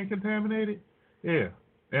 people being contaminated? Yeah.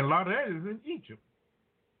 And a lot of that is in Egypt.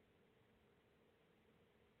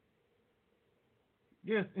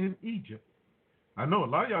 Yes, in Egypt. I know a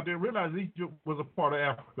lot of y'all didn't realize Egypt was a part of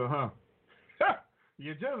Africa, huh?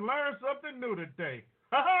 You just learned something new today.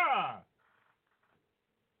 Ha-ha!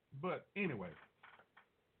 But anyway,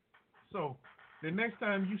 so the next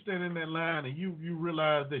time you stand in that line and you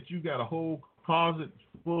realize that you got a whole closet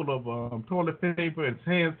full of toilet paper and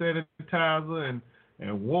hand sanitizer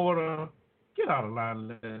and water, get out of line and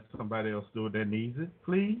let somebody else do it that needs it,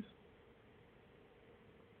 please.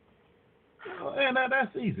 And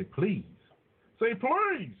that's easy, please. Say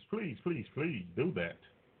please do that.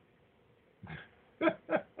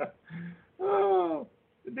 Oh,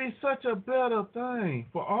 it'd be such a better thing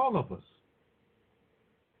for all of us.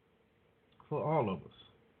 For all of us.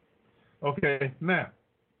 Okay, now,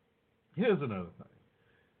 here's another thing.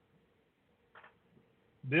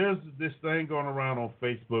 There's this thing going around on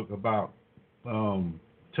Facebook about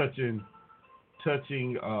touching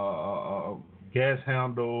gas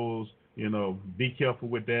handles. Be careful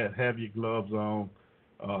with that. Have your gloves on,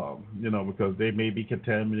 because they may be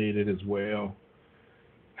contaminated as well.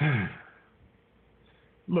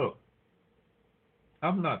 Look,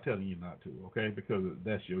 I'm not telling you not to, okay, because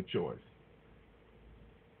that's your choice.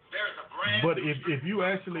 But if you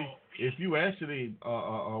actually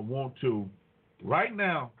want to, right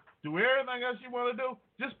now, do everything else you want to do,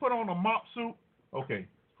 just put on a mop suit. Okay,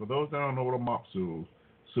 for those that don't know what a mop suit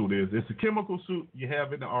is, it's a chemical suit you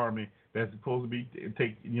have in the Army that's supposed to be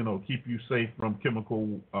keep you safe from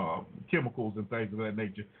chemicals and things of that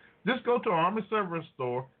nature. Just go to an Army service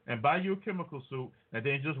store and buy you a chemical suit, and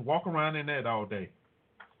then just walk around in that all day.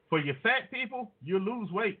 For your fat people, you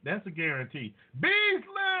lose weight. That's a guarantee.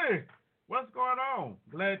 Beasley, what's going on?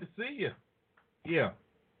 Glad to see you. Yeah.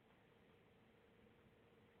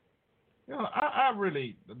 You know, I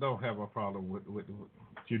really don't have a problem with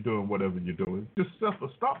you doing whatever you're doing. Just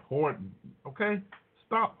stop hoarding, okay?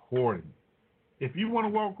 Stop hoarding. If you want to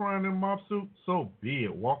walk around in a mop suit, so be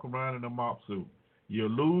it. Walk around in a mop suit. You'll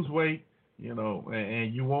lose weight, you know,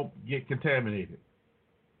 and you won't get contaminated.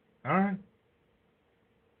 All right?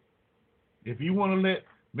 If you want to let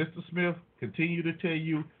Mr. Smith continue to tell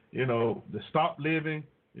you, you know, to stop living,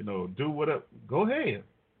 you know, do whatever, go ahead.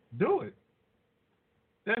 Do it.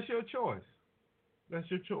 That's your choice. That's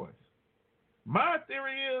your choice. My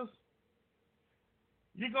theory is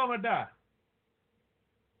you're going to die.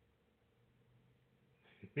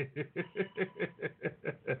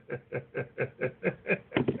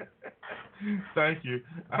 Thank you.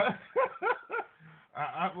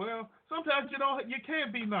 Well, sometimes you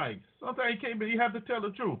can't be nice. Sometimes you can't be. You have to tell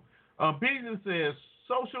the truth. Beasley says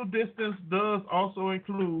social distance does also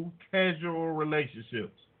include casual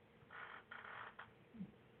relationships.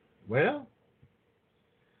 Well,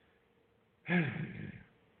 you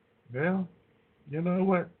know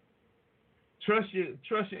what? Trust your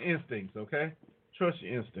instincts, okay? Trust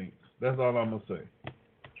your instincts. That's all I'm gonna say.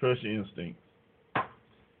 Trust your instincts.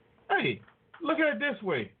 Hey, look at it this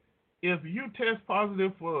way. If you test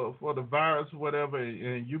positive for the virus or whatever,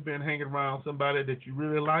 and you've been hanging around somebody that you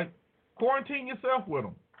really like, quarantine yourself with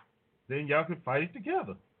them. Then y'all can fight it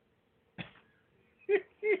together.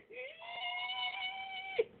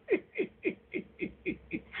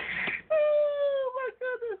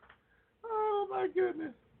 Oh my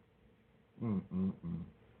goodness.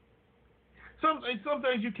 Some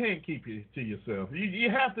things you can't keep it to yourself. You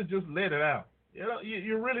have to just let it out. You know,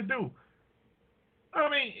 you really do. I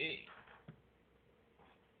mean,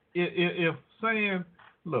 if saying,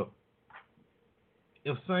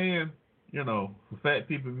 you know, for fat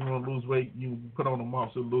people, if you want to lose weight, you put on a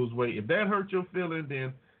muscle to lose weight. If that hurts your feeling,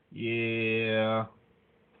 then yeah,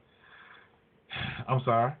 I'm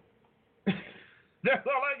sorry. That's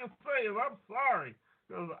all I can say is I'm sorry,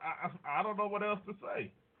 because I don't know what else to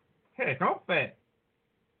say. Heck, I'm fat.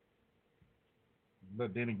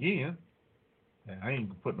 But then again, I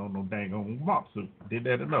ain't putting on no dang on mop suit. Did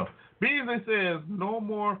that enough. Beasley says no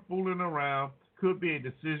more fooling around. Could be a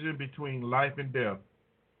decision between life and death.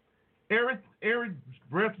 Every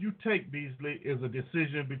breath you take, Beasley, is a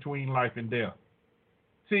decision between life and death.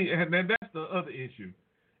 See, and then that's the other issue.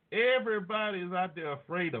 Everybody is out there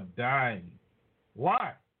afraid of dying.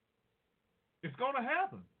 Why? It's going to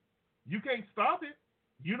happen. You can't stop it.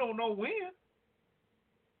 You don't know when.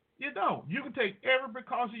 You don't. You can take every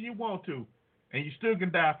precaution you want to, and you still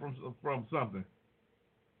can die from something.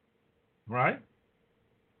 Right?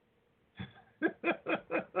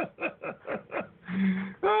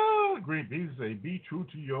 Oh, Green Beans say, be true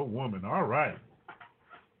to your woman. All right.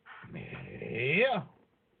 Yeah.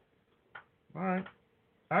 All right.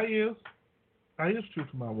 I is true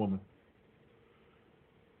to my woman.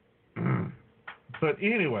 But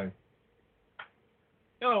anyway,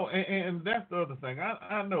 you know, and that's the other thing.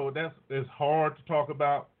 I know it's hard to talk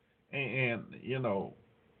about, and you know,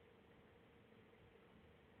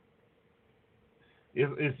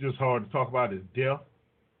 it's just hard to talk about is death,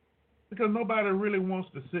 because nobody really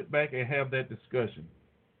wants to sit back and have that discussion.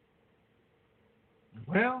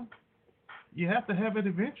 Well, you have to have it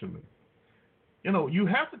eventually. You know, you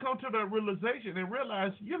have to come to that realization and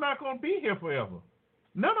realize you're not going to be here forever.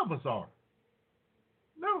 None of us are.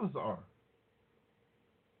 None of us are.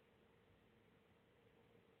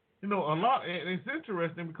 You know, it's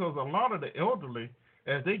interesting because a lot of the elderly,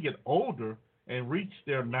 as they get older and reach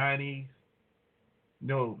their 90s, you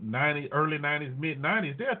know, early 90s, mid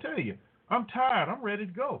 90s, they'll tell you, I'm tired, I'm ready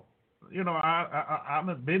to go. You know,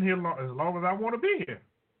 I've been here as long as I want to be here.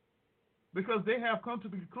 Because they have come to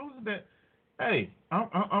the conclusion that, hey,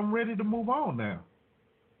 I'm ready to move on now.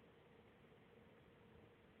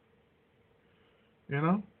 You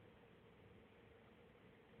know?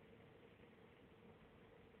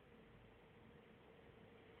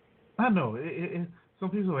 I know. Some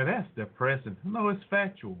people say that's depressing. No, it's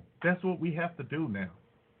factual. That's what we have to do now.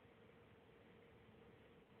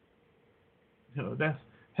 You know,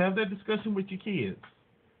 have that discussion with your kids.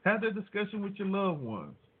 Have that discussion with your loved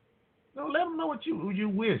ones. You know, let them know what you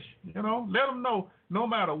wish. You know, let them know no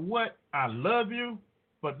matter what, I love you.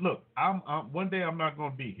 But look, I'm one day I'm not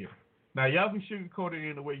going to be here. Now y'all can sugarcoat it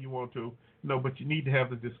in the way you want to, but you need to have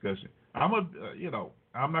the discussion. I'm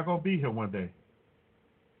not going to be here one day.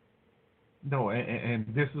 No, and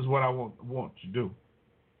this is what I want to do.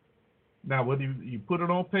 Now, whether you put it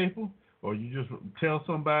on paper or you just tell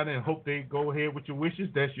somebody and hope they go ahead with your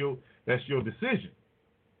wishes, that's your decision.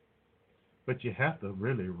 But you have to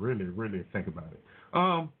really, really, really think about it.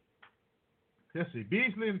 Let's see.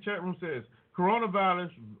 Beasley in the chat room says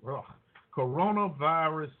coronavirus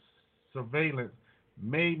surveillance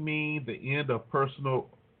may mean the end of personal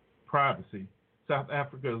privacy. South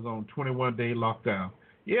Africa is on 21-day lockdown.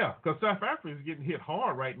 Yeah, because South Africa is getting hit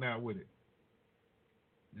hard right now with it.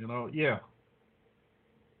 Yeah.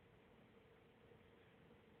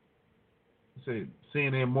 Say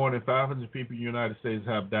CNN, more than 500 people in the United States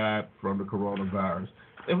have died from the coronavirus.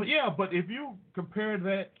 But if you compare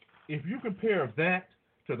that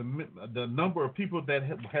to the number of people that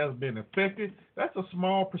has been affected, that's a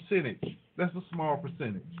small percentage.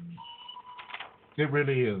 It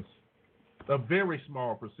really is a very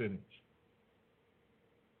small percentage.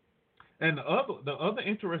 And the other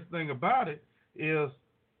interesting thing about it is,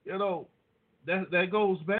 that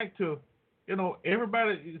goes back to,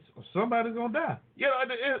 somebody's gonna die.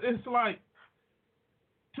 It's like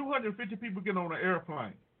 250 people get on an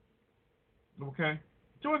airplane. Okay,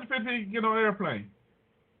 250 people get on an airplane.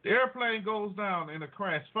 The airplane goes down in a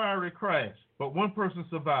fiery crash, but one person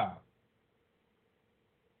survived.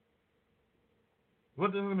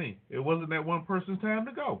 What does it mean? It wasn't that one person's time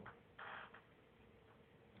to go.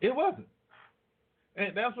 It wasn't.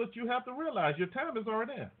 And that's what you have to realize. Your time is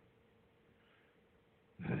already there.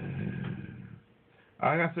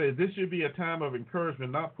 Like I said, this should be a time of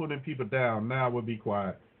encouragement, not putting people down. Now we'll be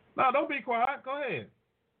quiet. No, don't be quiet. Go ahead.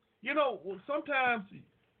 Sometimes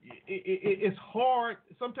it's hard.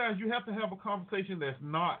 Sometimes you have to have a conversation that's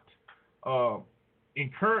not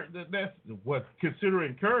that's what consider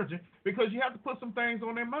encouraging, because you have to put some things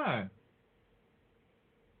on their mind.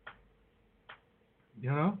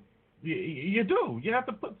 You do. You have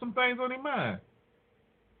to put some things on their mind.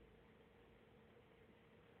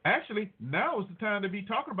 Actually, now is the time to be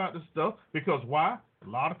talking about this stuff, because why? A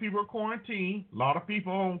lot of people are quarantined. A lot of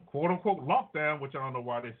people on quote-unquote lockdown, which I don't know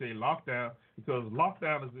why they say lockdown, because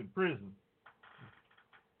lockdown is in prison.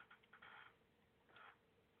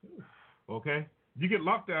 Okay? You get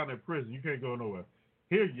locked down in prison, you can't go nowhere.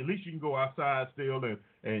 Here, at least you can go outside still,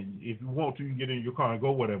 and if you want to, you can get in your car and go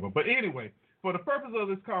whatever. But anyway, for the purpose of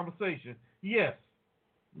this conversation, yes.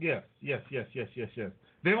 They're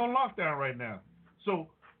on lockdown right now. So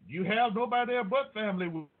you have nobody there but family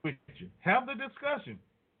with you. Have the discussion.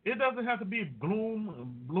 It doesn't have to be gloomy,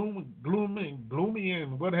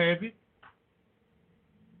 and what have you.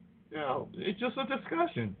 It's just a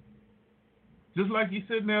discussion. Just like you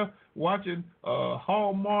sitting there watching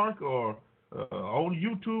Hallmark or on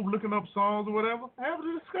YouTube looking up songs or whatever. Have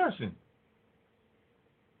the discussion.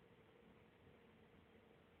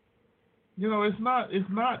 It's not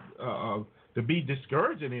to be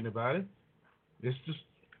discouraging anybody. It's just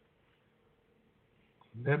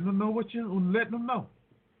letting them know letting them know.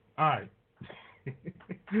 All right.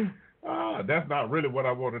 That's not really what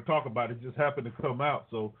I want to talk about. It just happened to come out,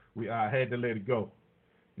 so I had to let it go.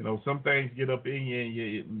 Some things get up in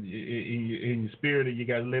you, in your spirit, and you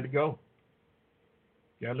got to let it go.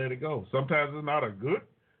 Sometimes it's not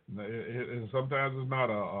sometimes it's not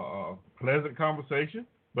a pleasant conversation,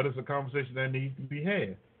 but it's a conversation that needs to be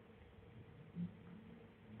had.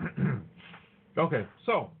 Okay,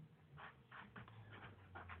 so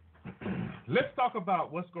let's talk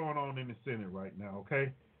about what's going on in the Senate right now,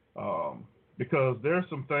 okay? Because there's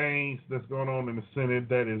some things that's going on in the Senate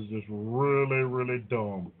that is just really, really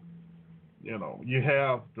dumb. You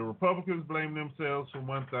have the Republicans blaming themselves for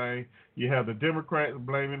one thing. You have the Democrats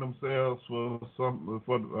blaming themselves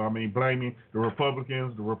blaming the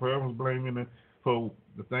Republicans. The Republicans blaming them for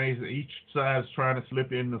the things that each side is trying to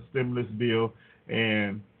slip in the stimulus bill,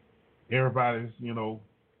 and everybody's,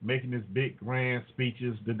 making these big grand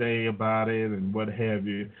speeches today about it and what have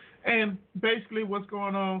you. And basically what's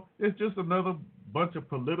going on is just another bunch of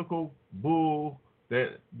political bull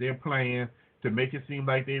that they're playing to make it seem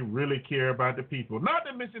like they really care about the people. Not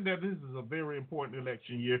to mention that this is a very important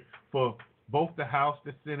election year for both the House,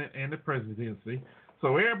 the Senate, and the presidency.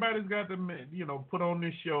 So everybody's got to, put on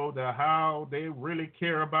this show that how they really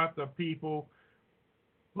care about the people.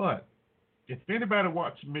 But if anybody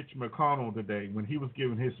watched Mitch McConnell today when he was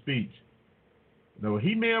giving his speech,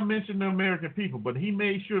 he may have mentioned the American people, but he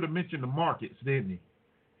made sure to mention the markets, didn't he?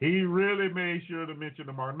 He really made sure to mention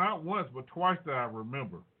the market. Not once, but twice that I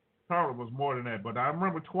remember. Probably was more than that, but I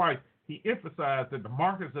remember twice he emphasized that the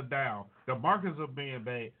markets are down. The markets are being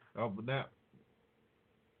bad.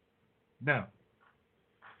 Now,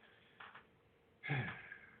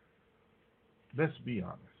 let's be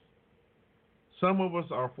honest. Some of us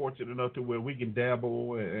are fortunate enough to where we can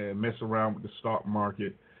dabble and mess around with the stock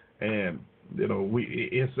market, and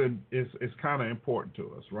it's kind of important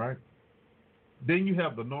to us, right? Then you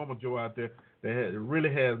have the normal Joe out there that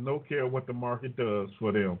really has no care what the market does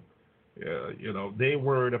for them. They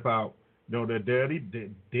worried about their daily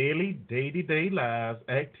day-to-day lives,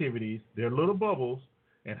 activities, their little bubbles,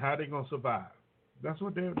 and how they're gonna survive. That's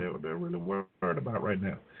what they're really worried about right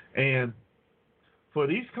now. And for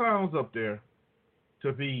these clowns up there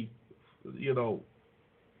to be,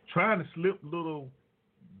 trying to slip little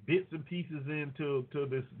bits and pieces into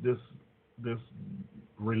this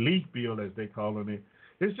relief bill, as they call it,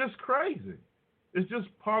 it's just crazy. It's just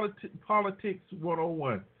politics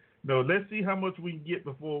 101. Let's see how much we can get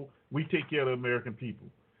before we take care of the American people.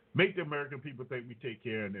 Make the American people think we take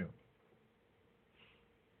care of them.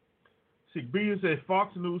 See, Beer says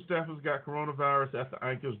Fox News staffers got coronavirus after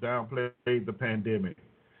anchors downplayed the pandemic.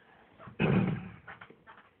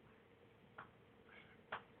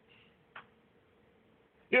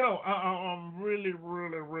 I'm really,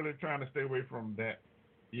 really, really trying to stay away from that.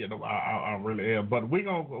 I really am. But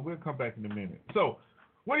we'll come back in a minute. So,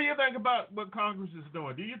 what do you think about what Congress is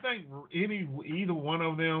doing? Do you think either one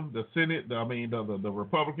of them, the Senate, the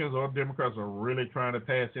Republicans or Democrats, are really trying to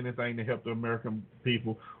pass anything to help the American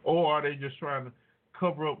people, or are they just trying to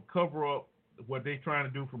cover up what they're trying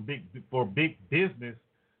to do for big business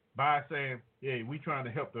by saying, "Hey, we trying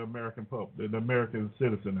to help the American public, the American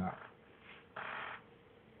citizen out"?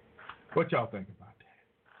 What y'all think about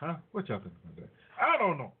that? Huh? What y'all think about that? I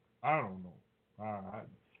don't know.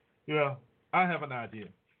 I have an idea.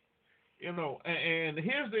 And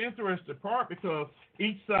here's the interesting part, because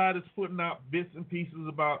each side is putting out bits and pieces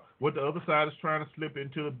about what the other side is trying to slip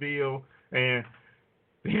into the bill. And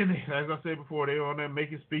then, as I said before, they were on there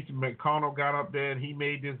making speeches. McConnell got up there and he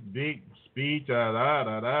made this big speech,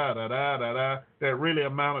 that really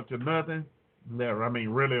amounted to nothing.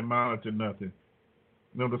 Really amounted to nothing.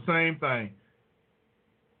 The same thing.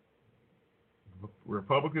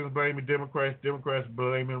 Republicans blaming Democrats, Democrats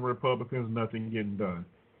blaming Republicans, nothing getting done.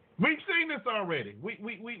 We've seen this already.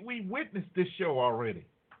 We witnessed this show already.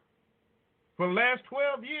 For the last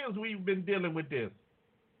 12 years, we've been dealing with this.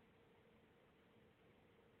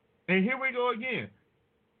 And here we go again.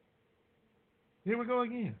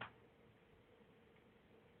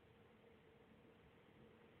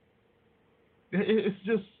 It's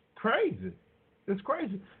just crazy. It's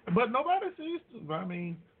crazy. But nobody sees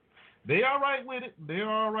it. They are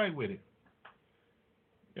all right with it.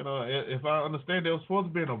 If I understand, there was supposed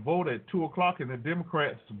to be a vote at 2 o'clock, and the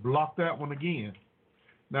Democrats blocked that one again.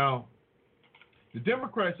 Now, the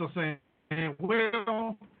Democrats are saying,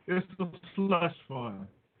 well, it's a slush fund.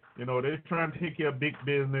 They're trying to take care of big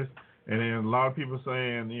business, and then a lot of people are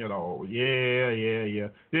saying, yeah.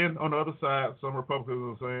 Then on the other side, some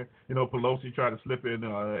Republicans are saying, Pelosi tried to slip in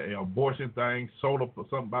an abortion thing, something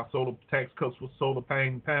about solar tax cuts for solar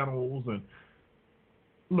panels, and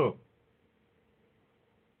look.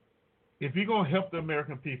 If you're going to help the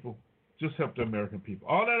American people, just help the American people.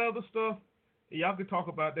 All that other stuff, y'all can talk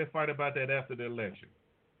about that, fight about that after the election.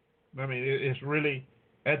 It's really,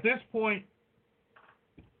 at this point,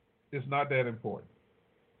 it's not that important.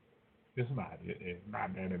 It's not. It's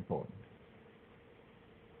not that important.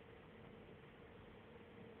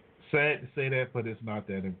 Sad to say that, but it's not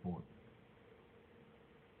that important.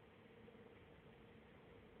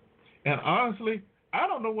 And honestly, I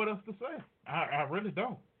don't know what else to say. I really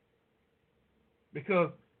don't.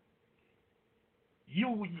 Because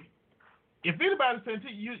if anybody's saying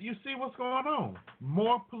to you, you see what's going on.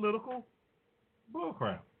 More political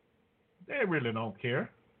bullcrap. They really don't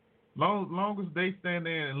care. Long as they stand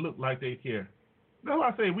there and look like they care. That's why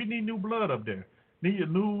I say we need new blood up there. Need a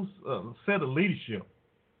new set of leadership.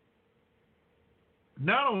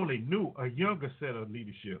 Not only new, a younger set of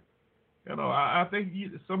leadership. I think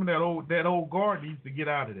some of that old guard needs to get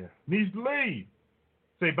out of there. Needs to leave.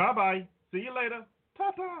 Say bye-bye. See you later.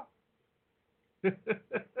 Ta-ta.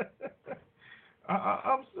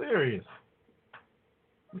 I'm serious.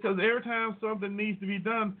 Because every time something needs to be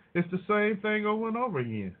done, it's the same thing over and over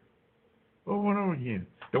again.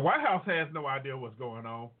 The White House has no idea what's going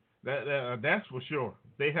on. That's for sure.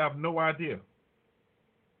 They have no idea.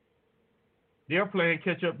 They're playing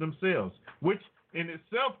catch up themselves, which in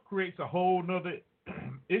itself creates a whole nother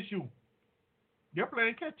issue. They're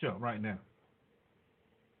playing catch up right now.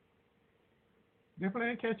 They're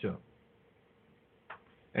playing catch up.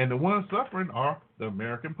 And the ones suffering are the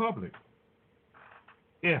American public.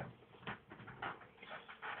 Yeah.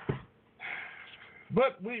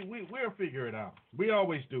 But we'll figure it out. We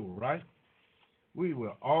always do, right? We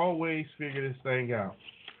will always figure this thing out.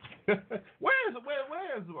 Where's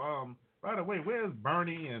by the way, where's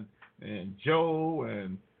Bernie and Joe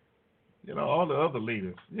and All the other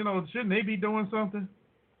leaders. Shouldn't they be doing something?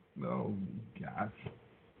 No, gosh.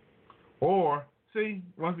 Or, see,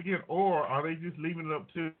 once again, or are they just leaving it up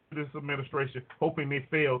to this administration, hoping they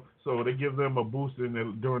fail so they give them a boost during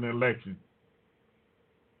the election?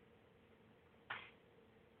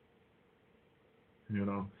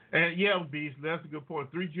 And yeah, Beast, that's a good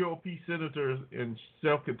point. 3 GOP senators in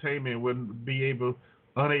self-containment wouldn't be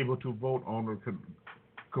unable to vote on the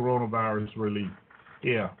coronavirus relief.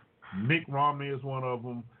 Yeah, Mitt Romney is one of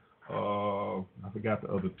them. I forgot the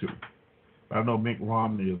other two. I know Mitt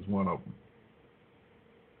Romney is one of them.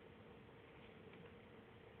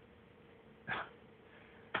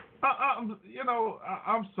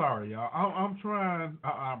 I'm sorry, y'all. I'm trying.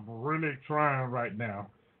 I'm really trying right now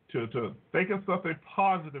to think of something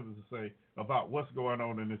positive to say about what's going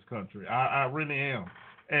on in this country. I really am.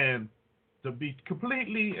 And to be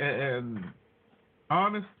completely and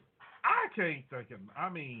honest, I can't think of. I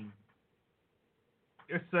mean,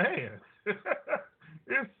 it's sad.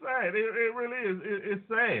 It's sad. It really is. It's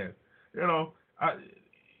sad.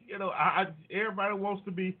 Everybody wants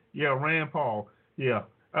to be. Yeah, Rand Paul. Yeah.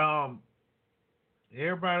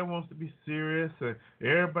 Everybody wants to be serious, and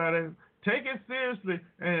everybody take it seriously.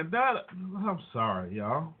 And that, I'm sorry,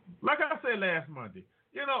 y'all. Like I said last Monday,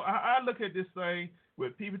 I look at this thing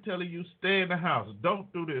with people telling you stay in the house,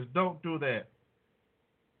 don't do this, don't do that.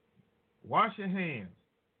 Wash your hands.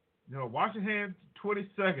 Wash your hands 20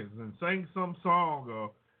 seconds and sing some song.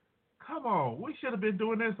 Or, come on, we should have been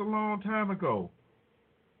doing this a long time ago.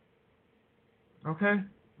 Okay,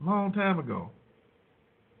 long time ago.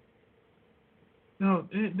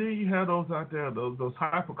 Then you have those out there, those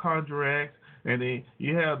hypochondriacs, and then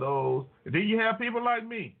you have those. Then you have people like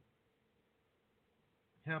me.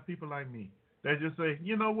 That just say,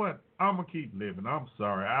 you know what? I'm gonna keep living. I'm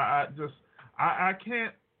sorry. I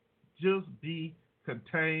can't just be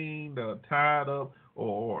contained or tied up,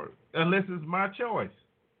 or unless it's my choice.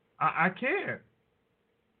 I can't.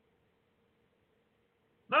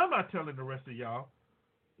 Now, I'm not telling the rest of y'all.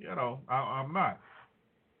 I'm not.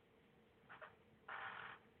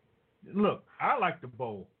 Look, I like the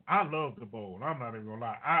bowl. I love the bowl. I'm not even gonna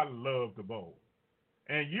lie. I love the bowl.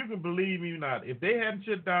 And you can believe me or not, if they hadn't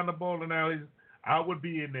shut down the bowling alleys, I would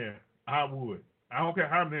be in there. I would. I don't care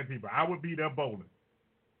how many people. I would be there bowling.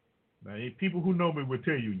 Now, people who know me would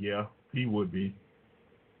tell you, yeah, he would be.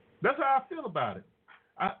 That's how I feel about it.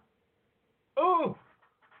 Oh,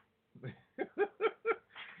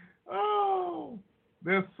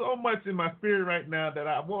 there's so much in my spirit right now that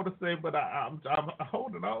I want to say, but I'm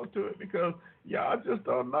holding on to it because y'all just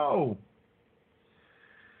don't know.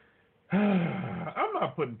 I'm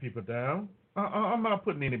not putting people down. I'm not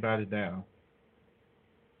putting anybody down.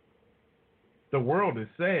 The world is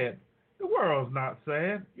sad. The world's not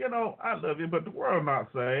sad. I love you, but the world's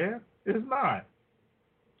not sad. It's not.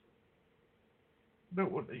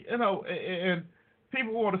 And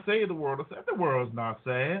people want to say the world is sad. The world's not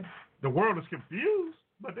sad. The world is confused,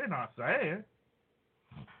 but they're not sad.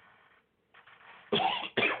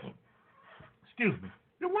 Excuse me.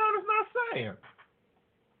 The world is not sad.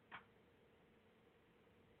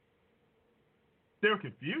 They're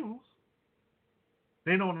confused.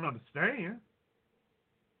 They don't understand.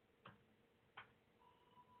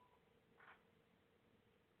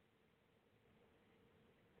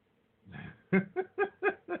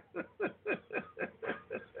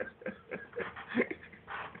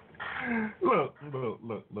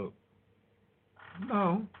 Look.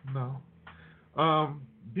 No.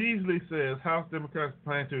 Beasley says House Democrats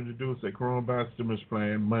plan to introduce a coronavirus stimulus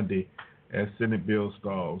plan Monday as Senate bill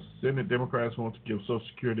stalls. Senate Democrats want to give Social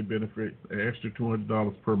Security benefit an extra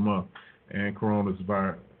 $200 per month and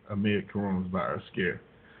amid coronavirus scare.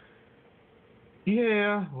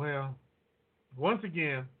 Yeah, well, once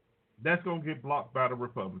again, that's going to get blocked by the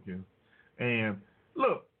Republicans. And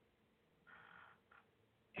look,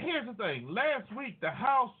 here's the thing. Last week, the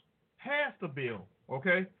House passed a bill,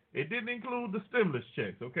 okay? It didn't include the stimulus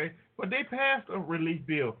checks, okay? But they passed a relief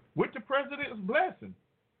bill with the president's blessing.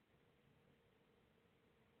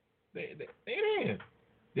 They did.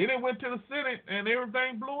 Then they went to the Senate and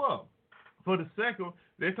everything blew up. For the second,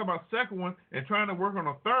 they're talking about second one and trying to work on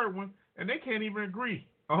a third one, and they can't even agree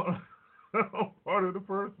on part of the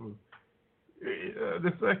first one.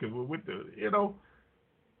 The second one with the, it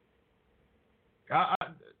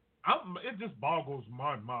just boggles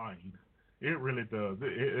my mind. It really does.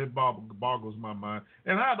 It boggles my mind,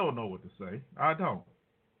 and I don't know what to say. I don't.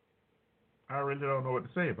 I really don't know what to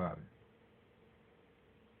say about it.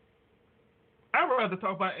 I'd rather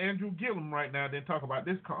talk about Andrew Gillum right now than talk about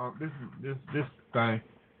this thing.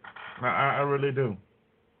 I really do.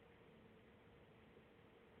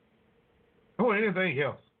 anything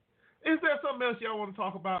else. Is there something else y'all want to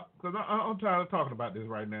talk about? Because I'm tired of talking about this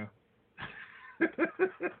right now.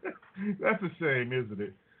 That's a shame, isn't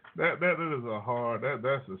it? That is a hard.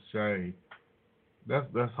 That's a shame.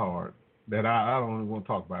 That's hard. That I don't even want to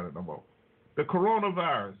talk about it no more. The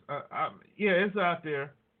coronavirus. Yeah, it's out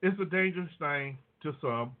there. It's a dangerous thing to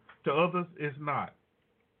some. To others, it's not.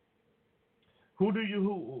 Whoever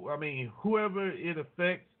it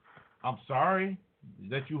affects, I'm sorry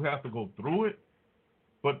that you have to go through it,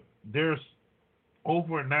 but there's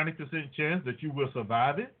over a 90% chance that you will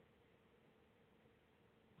survive it.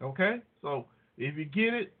 Okay? So if you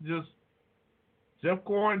get it, just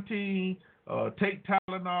self-quarantine, take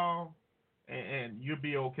Tylenol, and you'll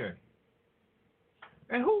be okay.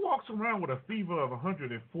 And who walks around with a fever of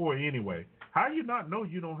 104 anyway? How do you not know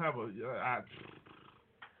you don't have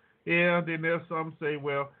yeah, then there's some say,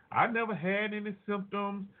 well, I never had any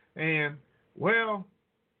symptoms, and, well,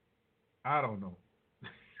 I don't know.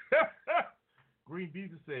 Green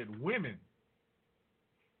Beaver said women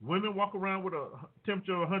walk around with a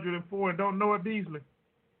temperature of 104 and don't know it, Beasley.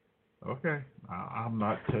 Okay, I'm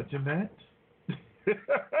not touching that.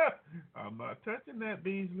 I'm not touching that,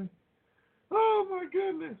 Beasley. Oh, my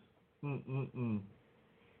goodness.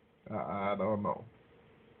 I don't know.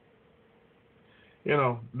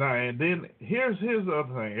 Now and then here's the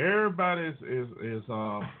other thing. Everybody is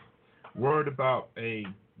worried about a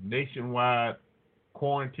nationwide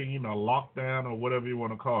quarantine or lockdown or whatever you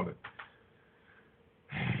want to call it.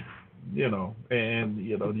 And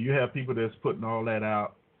you have people that's putting all that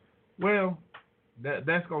out. Well,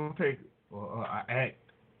 that's going to take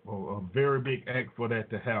a very big act for that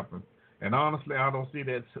to happen. And honestly, I don't see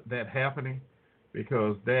that happening,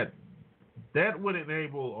 because that would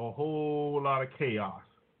enable a whole lot of chaos.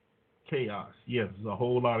 Chaos. Yes, there's a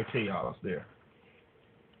whole lot of chaos there.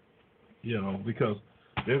 Because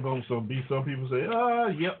there's going to be some people say,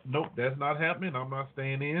 nope, that's not happening. I'm not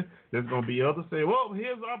staying in. There's going to be others say, well,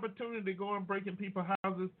 here's an opportunity to go and break in people's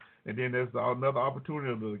houses. And then there's another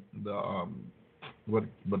opportunity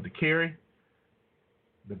the carry.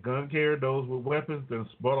 The gun carrier, those with weapons, then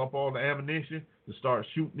spot up all the ammunition to start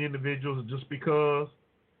shooting individuals just because,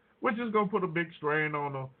 which is going to put a big strain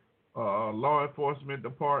on the law enforcement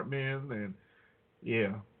department, and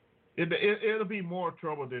yeah, it'll be more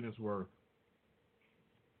trouble than it's worth.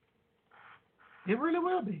 It really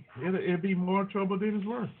will be. It'll be more trouble than it's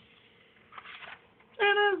worth.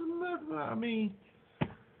 And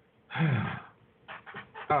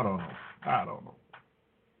I don't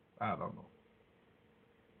know.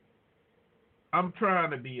 I'm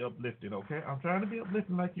trying to be uplifting, okay? I'm trying to be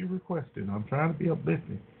uplifting like you requested. I'm trying to be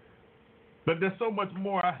uplifting. But there's so much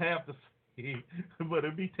more I have to say, but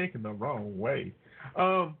it'll be taken the wrong way.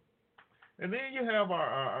 And then you have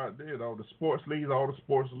our the sports leagues, all the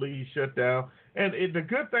sports leagues shut down. And the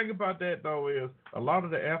good thing about that, though, is a lot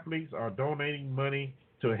of the athletes are donating money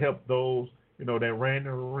to help those, that ran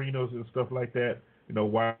the arenas and stuff like that,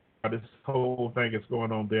 while this whole thing is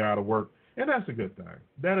going on, they're out of work. And that's a good thing.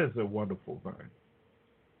 That is a wonderful thing.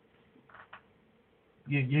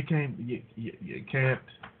 You can't beat that.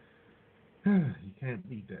 You can't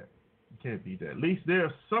beat that. At least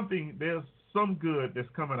there's some good that's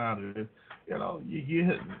coming out of this.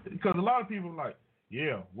 Because a lot of people are like,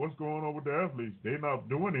 yeah, what's going on with the athletes? They're not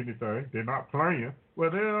doing anything. They're not playing. Well,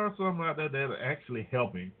 there are some out there that are actually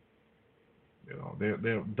helping.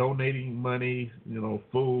 They're donating money,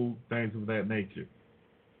 food, things of that nature.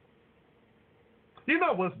 You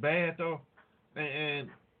know what's bad though, and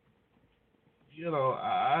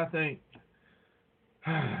I think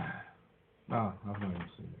I'm not even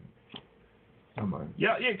saying that.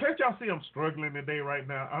 Yeah. Can't y'all see I'm struggling today right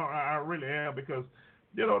now? I really am, because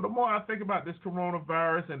the more I think about this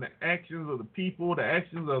coronavirus and the actions of the people, the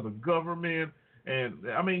actions of the government, and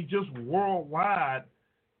just worldwide,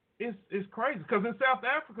 it's crazy. Because in South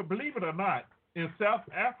Africa, believe it or not, in South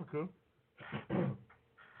Africa.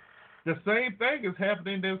 The same thing is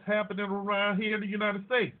happening that's happening around here in the United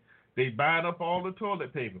States. They buying up all the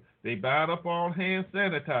toilet paper. They buying up all hand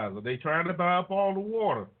sanitizer. They trying to buy up all the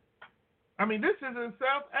water. This is in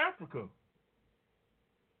South Africa.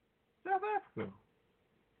 South Africa.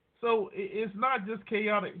 So it's not just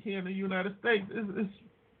chaotic here in the United States. It's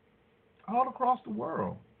all across the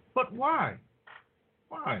world. But why?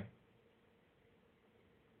 Why?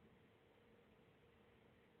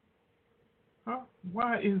 Huh?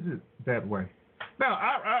 Why is it that way? Now,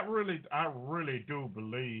 I really do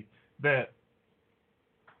believe that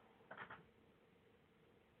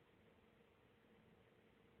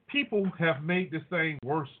people have made this thing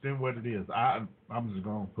worse than what it is. I'm just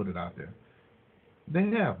going to put it out there. They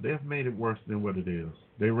have. They've made it worse than what it is.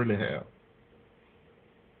 They really have.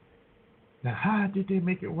 Now, how did they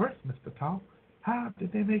make it worse, Mr. Talk? How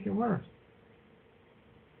did they make it worse?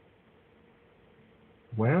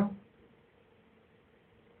 Well,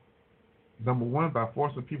 number one, by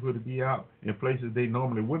forcing people to be out in places they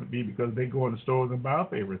normally wouldn't be because they go in the stores and buy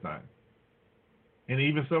up everything. And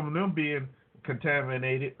even some of them being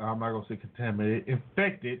contaminated, I'm not going to say contaminated,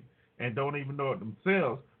 infected, and don't even know it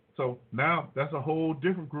themselves. So now that's a whole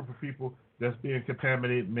different group of people that's being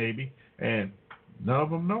contaminated maybe, and none of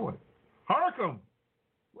them know it. Harcum,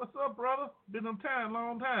 what's up, brother? Been on time,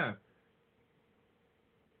 long time.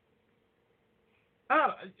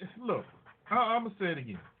 Look, I'm going to say it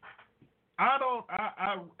again. At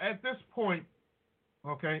this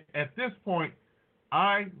point,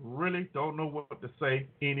 I really don't know what to say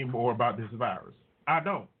anymore about this virus. I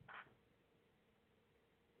don't.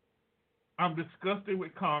 I'm disgusted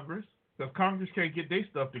with Congress because Congress can't get their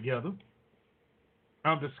stuff together.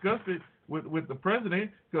 I'm disgusted with the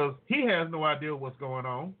president because he has no idea what's going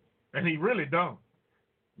on, and he really don't.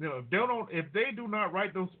 You know, if they do not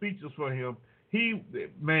write those speeches for him,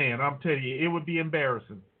 I'm telling you, it would be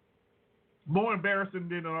embarrassing. More embarrassing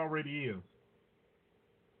than it already is.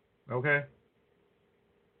 Okay?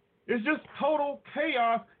 It's just total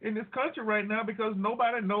chaos in this country right now because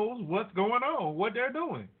nobody knows what's going on, what they're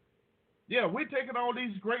doing. Yeah, we're taking all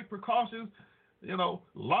these great precautions,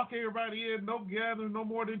 lock everybody in, no gathering, no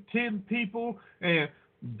more than 10 people, and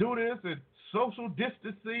do this, and social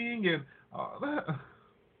distancing, and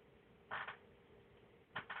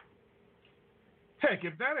heck,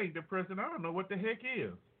 if that ain't depressing, I don't know what the heck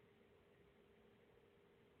is.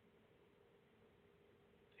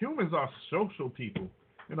 Humans are social people.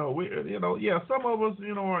 Some of us,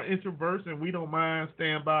 are introverts and we don't mind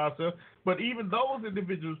staying by ourselves. But even those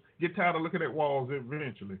individuals get tired of looking at walls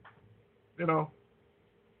eventually. Then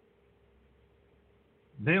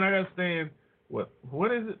I got to stand, what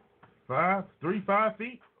is it? 5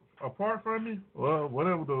 feet apart from you? Well,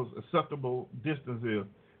 whatever those acceptable distance is.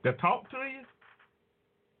 To talk to you?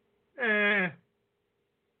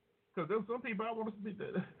 Because there's some people I want to speak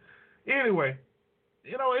to. Anyway,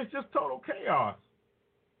 it's just total chaos.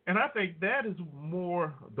 And I think that is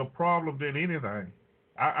more the problem than anything.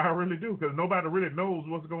 I really do, because nobody really knows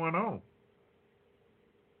what's going on.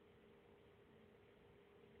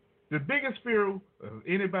 The biggest fear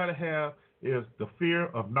anybody have is the fear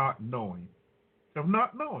of not knowing. Of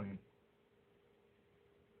not knowing.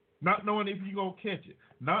 Not knowing if you're going to catch it.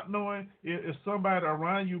 Not knowing if somebody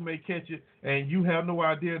around you may catch it and you have no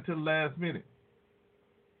idea until the last minute.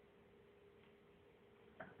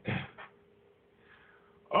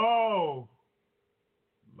 Oh,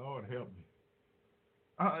 Lord help me.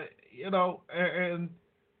 And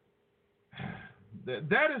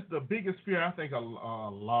that is the biggest fear I think a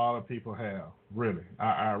lot of people have. Really,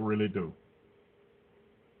 I really do.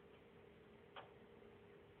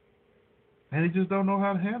 And they just don't know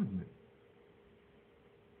how to handle it.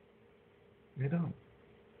 They don't.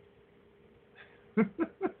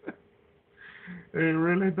 They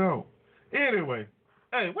really don't. Anyway.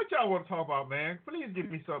 Hey, what y'all want to talk about, man? Please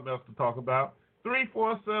give me something else to talk about.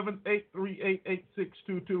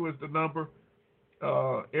 347-838-8622 is the number.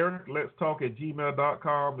 Eric, let's talk at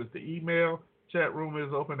gmail.com is the email. Chat room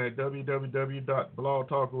is open at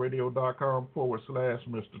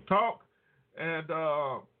www.blogtalkradio.com/Mr. Talk. And,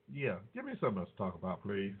 give me something else to talk about,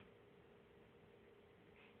 please.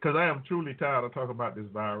 Because I am truly tired of talking about this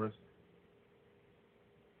virus.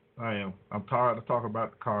 I am. I'm tired of talking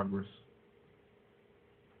about the Congress.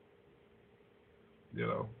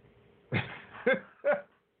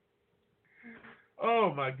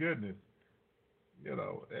 Oh my goodness.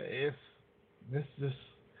 It's just.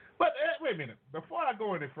 But wait a minute. Before I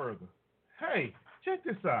go any further, hey, check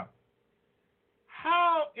this out.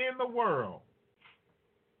 How in the world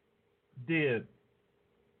did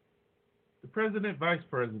the president, vice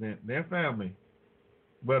president, their family,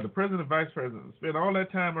 the president and vice president spend all that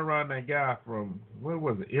time around that guy from, what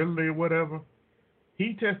was it, Italy or whatever?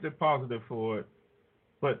 He tested positive for it.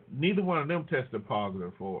 But neither one of them tested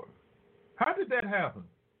positive for it. How did that happen?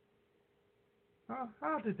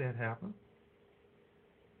 How did that happen?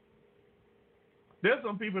 There's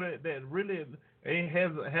some people that really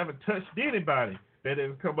haven't touched anybody that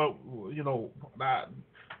has come up, and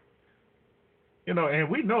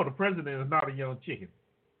we know the president is not a young chicken.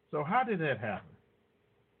 So how did that happen?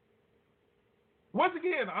 Once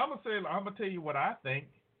again, I'm gonna tell you what I think.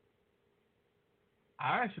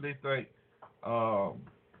 I actually think.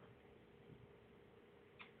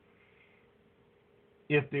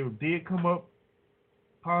 If they did come up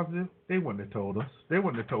positive, they wouldn't have told us. They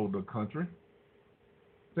wouldn't have told the country.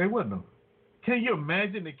 They wouldn't have. Can you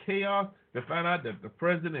imagine the chaos to find out that the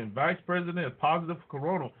president and vice president is positive for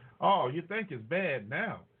corona. Oh, you think it's bad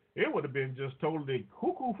now? It would have been just totally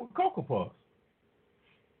cuckoo for Cocoa Puffs.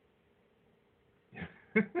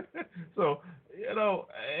 So,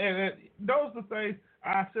 and those are things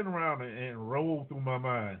I sit around and roll through my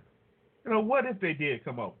mind. What if they did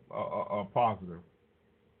come up positive?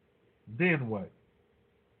 Then what?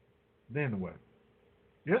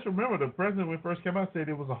 Just remember, the president, when he first came out, said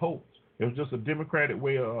it was a hoax. It was just a Democratic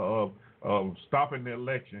way of stopping the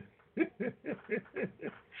election.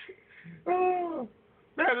 Oh,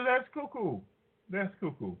 that's cuckoo. That's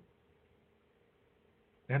cuckoo.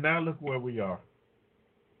 And now look where we are.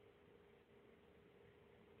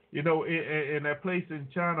 In that place in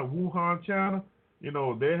China, Wuhan, China,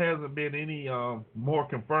 there hasn't been any more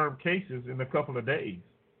confirmed cases in a couple of days.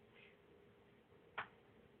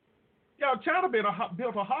 China built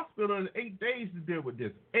a hospital in 8 days to deal with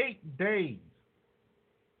this. 8 days.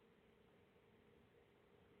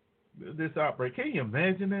 This outbreak. Can you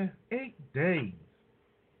imagine that? 8 days.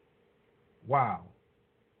 Wow.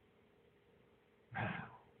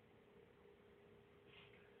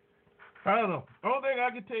 I don't know. Only thing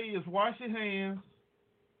I can tell you is wash your hands,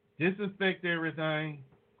 disinfect everything,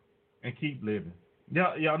 and keep living.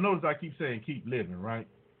 Y'all notice I keep saying keep living, right?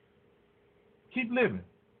 Keep living.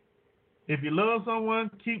 If you love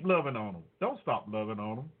someone, keep loving on them. Don't stop loving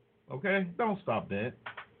on them, okay? Don't stop that.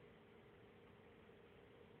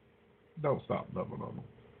 Don't stop loving on them.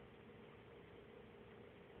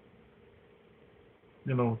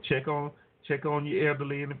 Check on your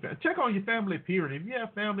elderly and check on your family, period. If you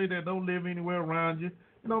have family that don't live anywhere around you,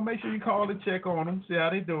 make sure you call and check on them, see how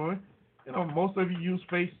they doing. Most of you use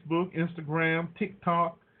Facebook, Instagram,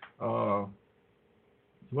 TikTok.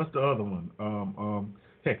 What's the other one?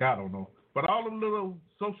 Heck, I don't know. But all the little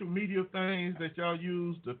social media things that y'all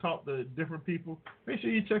use to talk to different people, make sure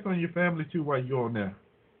you check on your family too while you're on there.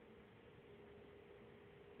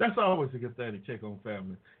 That's always a good thing to check on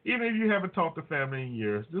family. Even if you haven't talked to family in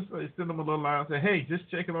years, just send them a little line and say, hey, just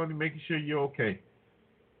checking on you, making sure you're okay.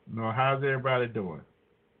 How's everybody doing?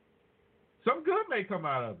 Some good may come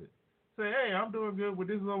out of it. Say, hey, I'm doing good with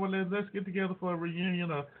this over there. Let's get together for a reunion,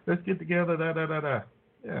 or let's get together, da.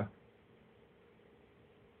 Yeah.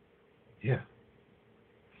 Yeah.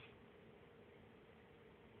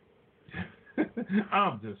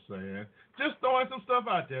 I'm just saying. Just throwing some stuff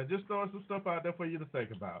out there. Just throwing some stuff out there for you to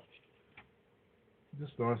think about.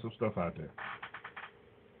 Just throwing some stuff out there.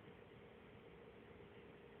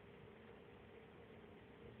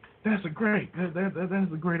 That's a great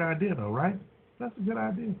idea, though, right? That's a good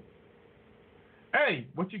idea. Hey,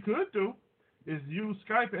 what you could do is use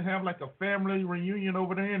Skype and have like a family reunion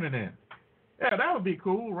over the internet. Yeah, that would be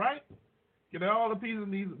cool, right? Get all the pieces,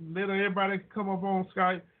 let everybody come up on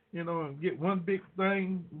Skype, and get one big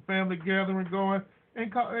thing, family gathering going,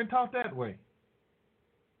 and talk that way.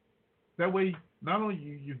 That way, not only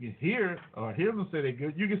you can hear them say they're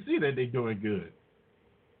good, you can see that they're doing good,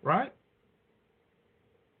 right?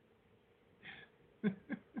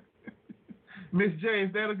 Miss J,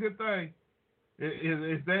 is that a good thing?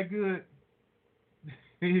 Is that good?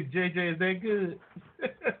 JJ, is that good?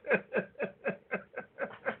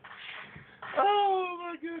 Oh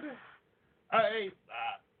my goodness!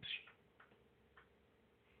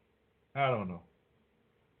 I don't know.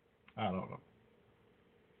 I don't know.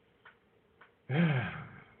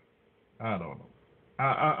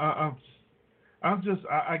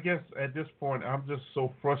 I guess at this point, I'm just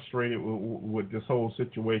so frustrated with this whole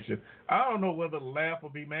situation. I don't know whether to laugh or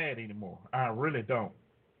be mad anymore. I really don't.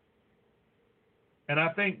 And I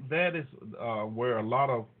think that is where a lot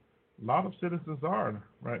of citizens are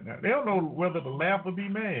right now. They don't know whether to laugh or be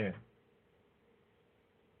mad.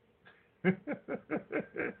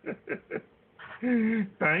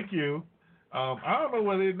 Thank you. I don't know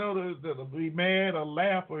whether they know to be mad or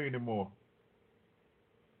laugh anymore.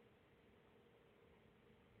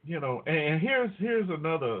 And here's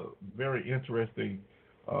another very interesting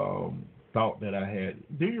thought that I had.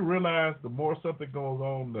 Do you realize the more something goes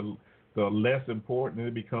on, the less important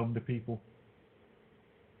it becomes to people?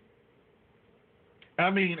 I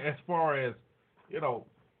mean, as far as,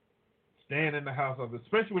 staying in the house,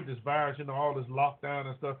 especially with this virus, all this lockdown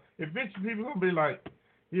and stuff, eventually people are going to be like,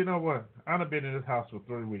 you know what, I done been in this house for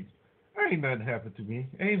 3 weeks. Ain't nothing happened to me.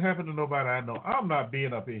 Ain't happened to nobody I know. I'm not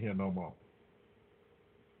being up in here no more.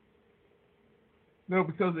 No,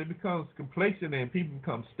 because it becomes complacent and people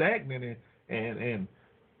become stagnant, and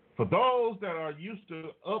for those that are used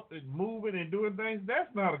to up and moving and doing things,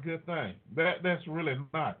 that's not a good thing. That's really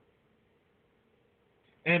not.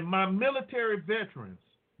 And my military veterans,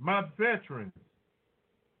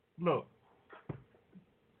 look,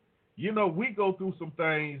 we go through some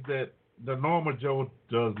things that the normal Joe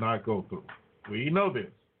does not go through. We know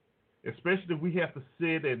this. Especially if we have to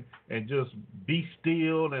sit and just be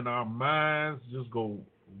still and our minds just go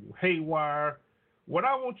haywire. What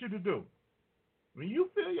I want you to do, when you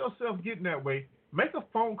feel yourself getting that way, make a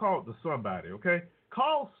phone call to somebody, okay?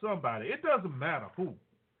 Call somebody. It doesn't matter who.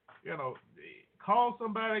 Call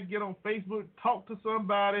somebody, get on Facebook, talk to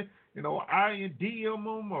somebody, I DM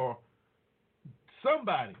them or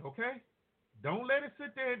somebody, okay? Don't let it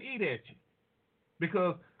sit there and eat at you.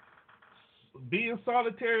 Because being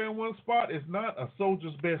solitary in one spot is not a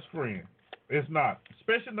soldier's best friend. It's not.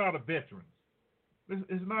 Especially not a veteran.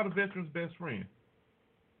 It's not a veteran's best friend.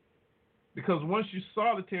 Because once you're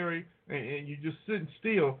solitary and you're just sitting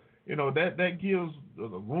still, that gives the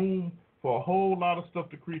room for a whole lot of stuff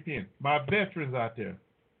to creep in. My veterans out there.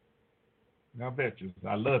 Now, veterans,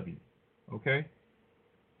 I love you. Okay?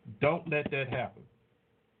 Don't let that happen.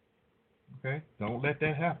 Okay? Don't let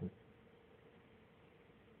that happen.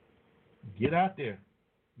 Get out there.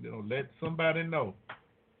 Let somebody know.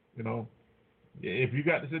 If you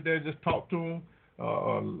got to sit there and just talk to them,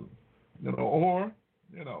 or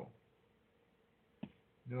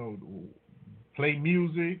play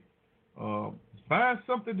music. Find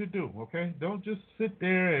something to do. Okay? Don't just sit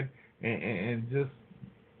there and just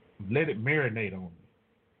let it marinate on you.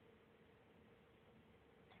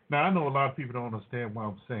 Now I know a lot of people don't understand why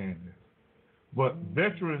I'm saying this, but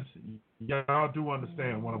veterans, y'all do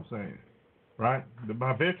understand what I'm saying. Right?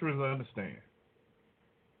 My veterans understand.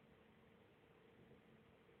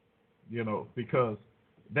 Because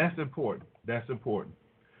that's important. That's important.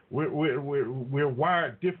 We're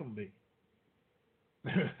wired differently.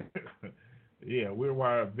 Yeah, we're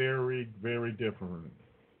wired very, very differently.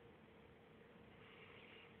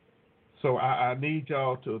 So I need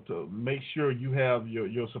y'all to make sure you have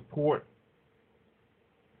your support.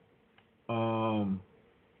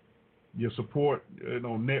 Your support,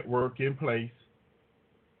 network in place,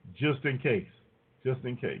 just in case. Just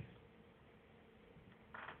in case.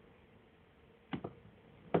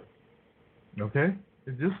 Okay?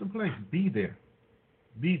 It's just in place. Be there.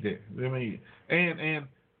 Be there. I mean, and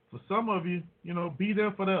for some of you, be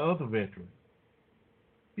there for the other veteran.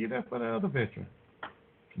 Be there for the other veteran.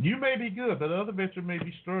 You may be good, but the other veteran may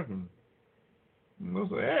be struggling. They'll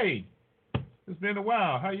say, hey, it's been a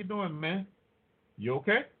while. How you doing, man? You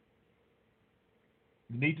okay?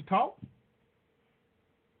 You need to talk?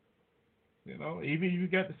 Even if you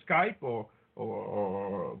got the Skype or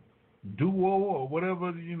Duo or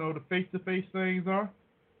whatever, the face-to-face things are,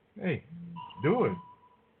 hey, do it.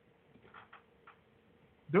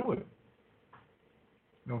 Do it.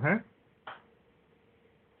 Okay?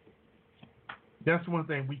 That's one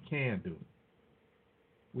thing we can do.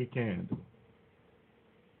 We can do.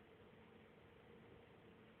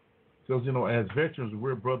 Because, as veterans,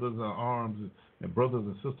 we're brothers in arms and brothers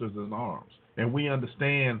and sisters in arms. And we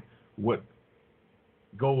understand what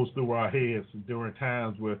goes through our heads during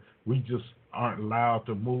times where we just aren't allowed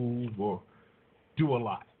to move or do a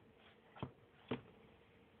lot.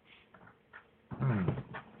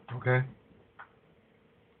 Okay?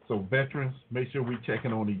 So veterans, make sure we're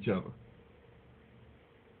checking on each other.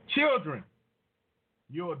 Children,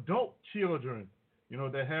 your adult children,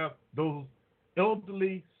 that have those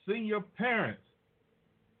elderly senior parents,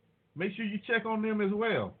 make sure you check on them as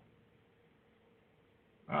well.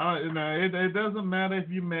 It doesn't matter if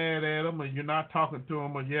you're mad at them or you're not talking to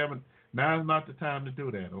them or you haven't. Now is not the time to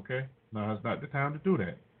do that, okay? Now it's not the time to do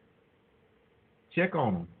that. Check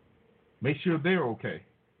on them. Make sure they're okay.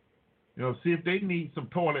 See if they need some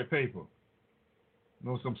toilet paper,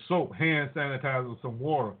 some soap, hand sanitizer, some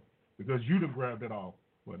water, because you done grabbed it all.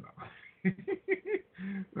 Well, no. I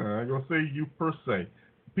ain't gonna say you per se.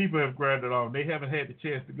 People have grabbed it all. They haven't had the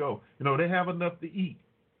chance to go. They have enough to eat.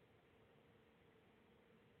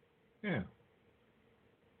 Yeah.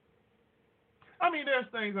 I mean, there's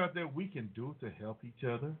things out there we can do to help each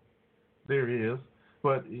other. There is.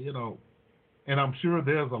 But, and I'm sure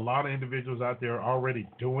there's a lot of individuals out there already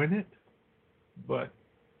doing it. But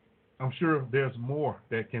I'm sure there's more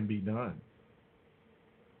that can be done.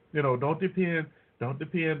 Don't depend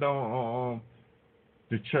on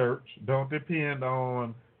the church. Don't depend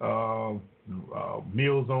on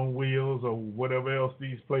Meals on Wheels or whatever else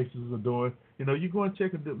these places are doing. You go and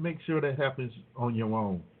check and make sure that happens on your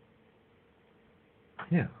own.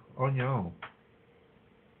 Yeah, on your own.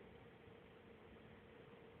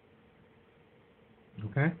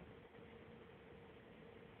 Okay.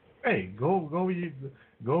 Hey, go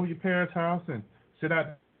to your parents' house and sit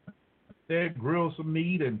out there, grill some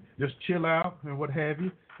meat, and just chill out and what have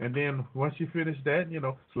you. And then once you finish that,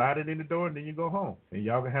 slide it in the door, and then you go home. And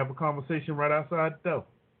y'all can have a conversation right outside the door.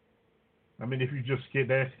 I mean, if you just get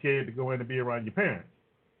that scared to go in and be around your parents.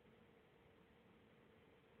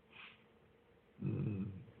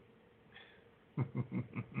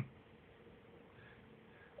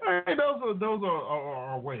 Hey, those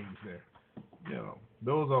are ways there.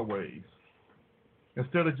 Those are ways.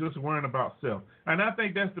 Instead of just worrying about self. And I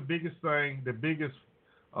think that's the biggest thing, the biggest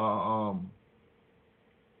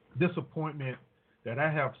disappointment that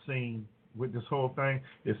I have seen with this whole thing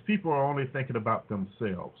is people are only thinking about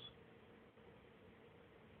themselves.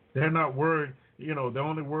 They're not worried, they're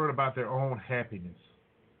only worried about their own happiness.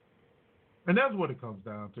 And that's what it comes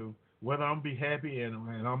down to. Whether I'm be happy and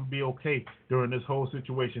I'm be okay during this whole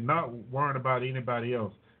situation, not worrying about anybody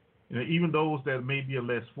else. Even those that may be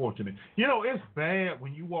less fortunate. It's bad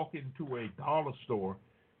when you walk into a dollar store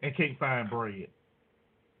and can't find bread.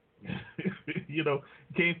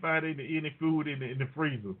 Can't find any food in the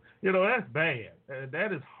freezer. That's bad.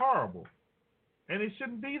 That is horrible. And it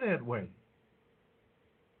shouldn't be that way.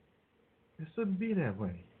 It shouldn't be that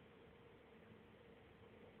way.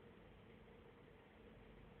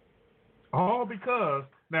 All because,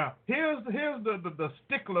 now, here's the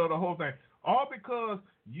stickler of the whole thing. All because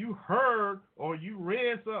you heard or you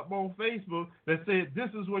read something on Facebook that said this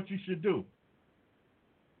is what you should do.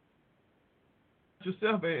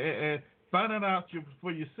 Yourself and finding out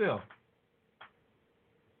for yourself.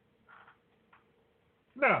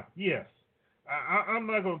 Now, yes, I'm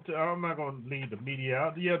not going to leave the media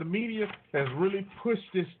out. Yeah, the media has really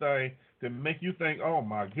pushed this thing to make you think, oh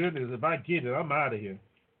my goodness, if I get it, I'm out of here.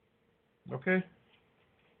 Okay?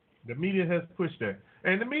 The media has pushed that.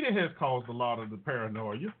 And the media has caused a lot of the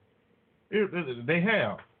paranoia. They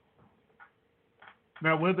have.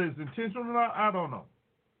 Now, whether it's intentional or not, I don't know.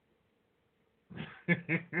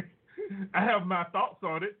 I have my thoughts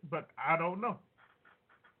on it, but I don't know.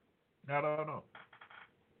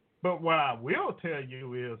 But what I will tell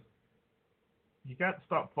you is you got to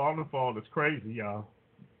stop falling for all this crazy, y'all.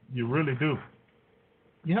 You really do.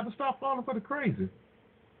 You have to stop falling for the crazy.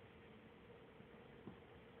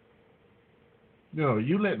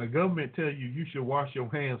 You letting the government tell you should wash your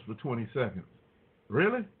hands for 20 seconds.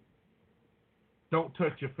 Really? Don't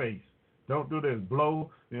touch your face. Don't do this.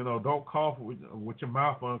 Blow, don't cough with your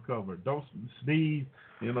mouth uncovered. Don't sneeze,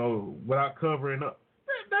 without covering up.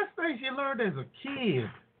 That's things you learned as a kid.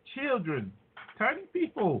 Children, tiny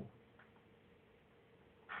people.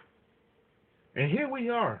 And here we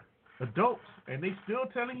are, adults, and they still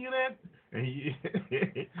telling you that? And you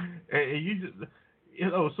just...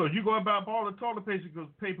 so you go about all the toilet paper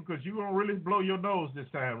because you're going to really blow your nose this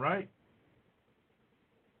time, right?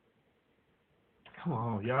 Come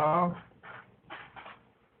on, y'all.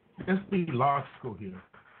 Let's be logical here.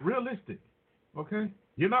 Realistic, okay?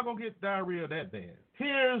 You're not going to get diarrhea that bad.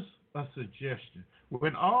 Here's a suggestion.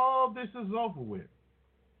 When all this is over with,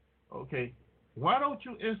 okay, why don't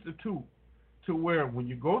you institute to where when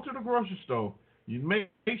you go to the grocery store, you make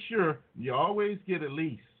sure you always get at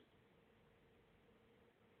least,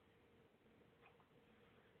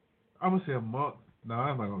 I'm going to say a month. No,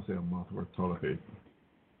 I'm not going to say a month worth of toilet paper.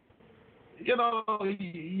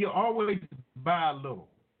 You always buy a little.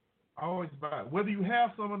 Always buy. Whether you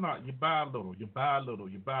have some or not, you buy a little. You buy a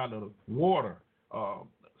little. Water,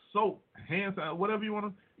 soap, hand sanitizer, whatever you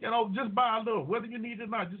want to, just buy a little. Whether you need it or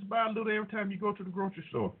not, just buy a little every time you go to the grocery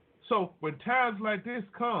store. So when times like this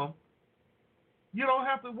come, you don't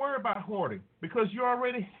have to worry about hoarding because you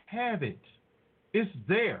already have it. It's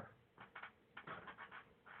there.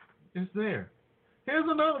 It's there. Here's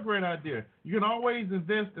another great idea. You can always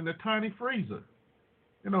invest in a tiny freezer.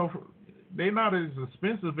 They're not as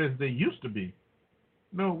expensive as they used to be.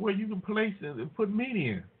 Where you can place it and put meat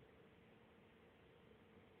in.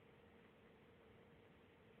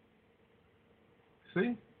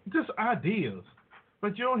 See? Just ideas.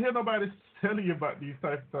 But you don't hear nobody telling you about these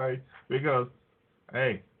types of things because,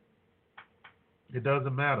 hey, it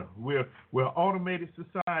doesn't matter. We're automated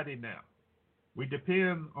society now. We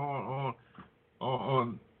depend on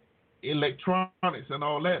electronics and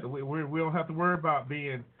all that. We don't have to worry about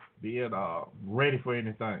being ready for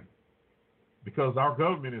anything because our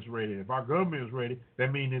government is ready. If our government is ready,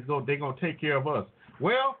 that means they're going to take care of us.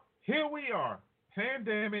 Well, here we are,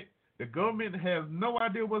 pandemic. The government has no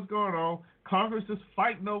idea what's going on. Congress is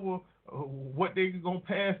fighting over what they're going to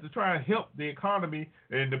pass to try and help the economy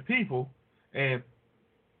and the people. And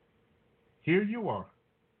here you are.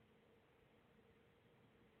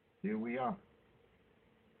 Here we are.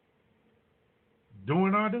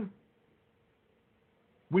 Doing our due.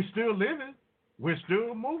 We're still living. We're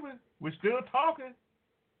still moving. We're still talking.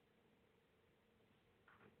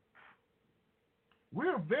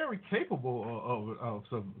 we're very capable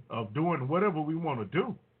of doing whatever we want to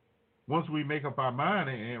do once we make up our mind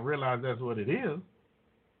and realize that's what it is.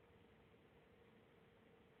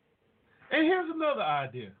 And here's another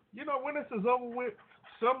idea. You know, when this is over with,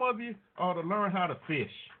 some of you ought to learn how to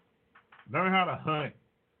fish, learn how to hunt.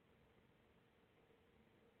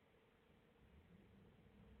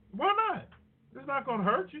 Why not? It's not going to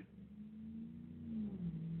hurt you.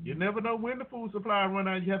 You never know when the food supply run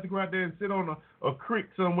out. You have to go out there and sit on a creek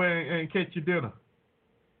somewhere and catch your dinner.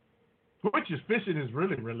 Which is fishing is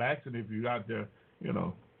really relaxing if you're out there. You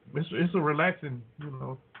know, it's a relaxing, you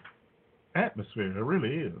know, atmosphere. It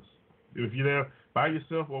really is. If you're there by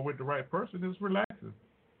yourself or with the right person, it's relaxing.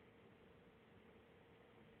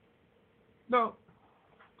 No,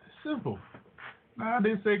 simple. Now, I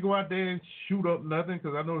didn't say go out there and shoot up nothing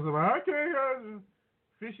because I know somebody, I can't.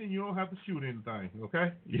 Fishing, you don't have to shoot anything,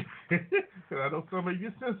 okay? Because I know some of you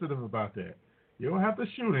are sensitive about that. You don't have to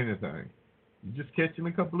shoot anything. You're just catching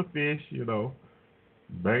a couple of fish, you know,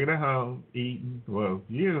 bringing it home, eating. Well,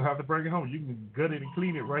 you don't have to bring it home. You can gut it and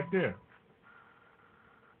clean it right there.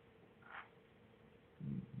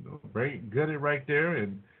 Gut it right there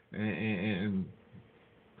and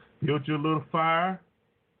build your little fire.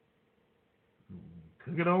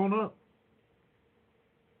 Cook it on up.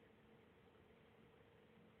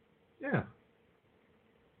 Yeah.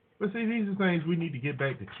 But see, these are things we need to get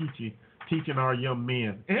back to teaching our young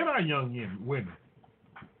men and our young women.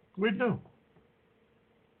 We do.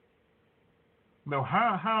 Know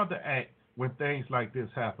how to act when things like this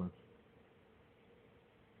happen.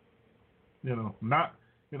 You know, not,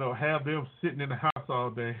 you know, have them sitting in the house all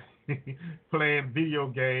day playing video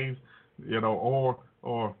games, you know,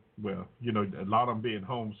 or well, you know, a lot of them being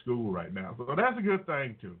homeschooled right now. So that's a good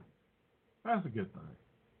thing too. That's a good thing.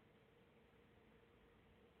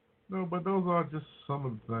 No, but those are just some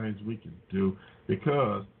of the things we can do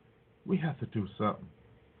because we have to do something.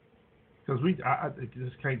 Because I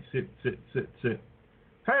just can't sit.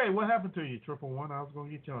 Hey, what happened to you, 111? I was going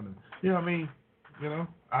to get you on there. You know what I mean? You know,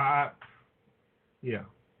 yeah.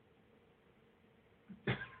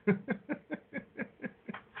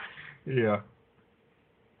 Yeah.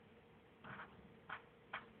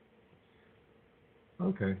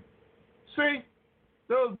 Okay. See,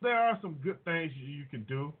 there are some good things you can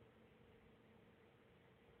do.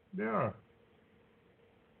 There are.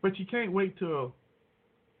 But you can't wait till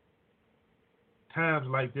times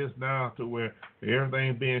like this now to where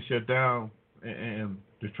everything's being shut down and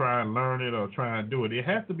to try and learn it or try and do it. It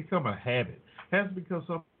has to become a habit. It has to become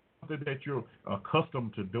something that you're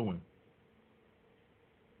accustomed to doing.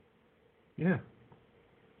 Yeah.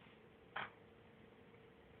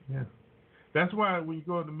 Yeah. That's why when you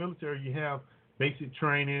go in the military, you have basic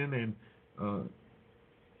training and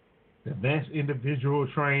advanced individual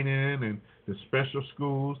training and the special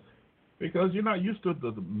schools, because you're not used to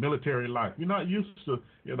the military life. You're not used to,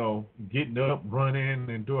 you know, getting up, running,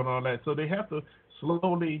 and doing all that. So they have to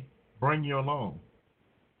slowly bring you along.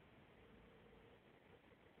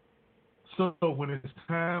 So when it's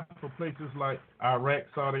time for places like Iraq,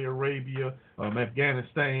 Saudi Arabia,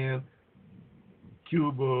 Afghanistan,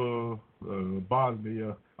 Cuba,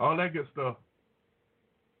 Bosnia, all that good stuff,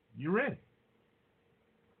 you're ready.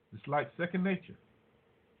 It's like second nature.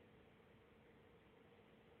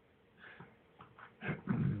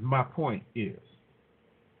 My point is,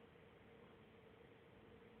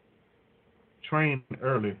 train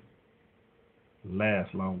early,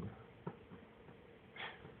 last longer.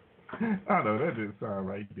 I know that didn't sound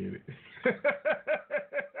right, did it?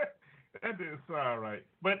 That didn't sound right.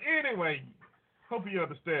 But anyway, hope you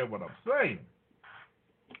understand what I'm saying.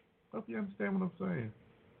 Hope you understand what I'm saying.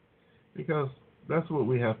 Because that's what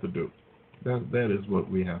we have to do. That is what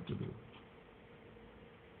we have to do.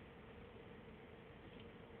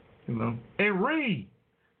 You know, and read.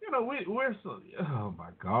 You know, we're so, oh my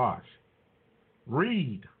gosh.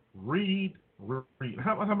 Read.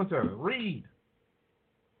 How much of it? Read.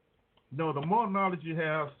 No, the more knowledge you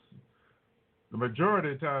have, the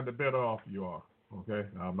majority of the time, the better off you are. Okay?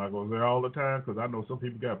 Now, I'm not going to say all the time because I know some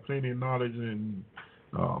people got plenty of knowledge and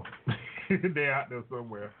they're out there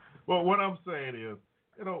somewhere. Well, what I'm saying is,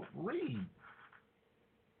 you know, read.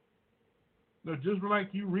 You know, just like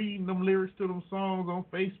you reading them lyrics to them songs on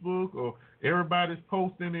Facebook or everybody's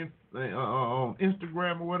posting it on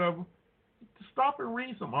Instagram or whatever, stop and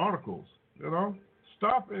read some articles. You know,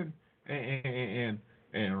 stop and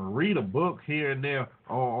read a book here and there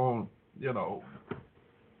on you know,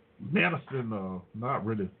 medicine. Not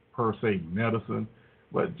really per se medicine,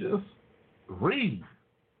 but just read.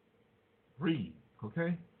 Read,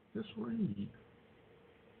 okay? Just read.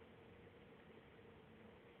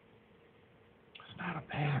 not a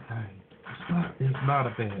bad thing. It's not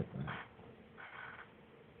a bad thing.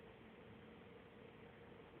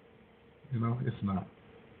 You know, it's not.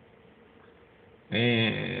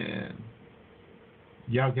 And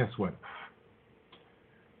y'all, guess what?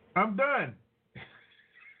 I'm done.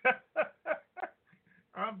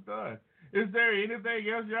 I'm done. Is there anything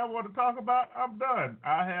else y'all want to talk about? I'm done.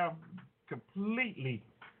 I have completely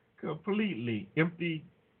emptied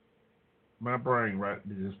my brain right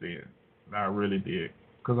just then. I really did,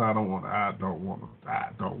 because I don't want to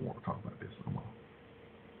talk about this no more.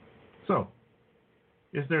 So,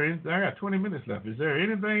 is there anything? I got 20 minutes left. Is there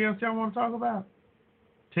anything else y'all want to talk about?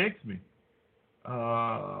 Text me.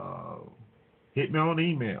 Hit me on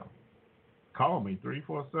email. Call me,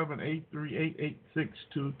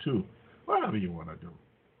 347-838-8622. Whatever you want to do.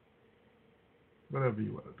 Whatever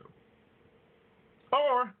you want to do.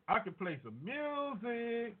 Or I can play some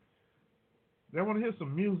music. They want to hear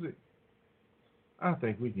some music. I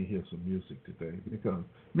think we can hear some music today, because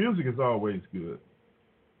music is always good.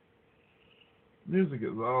 Music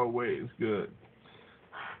is always good.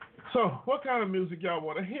 So, what kind of music y'all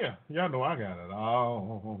want to hear? Y'all know I got it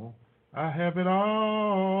all. I have it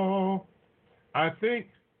all. I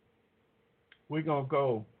think we're going to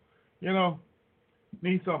go,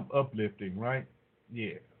 need something uplifting, right?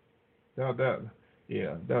 Yeah. That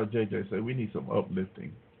was JJ said, we need some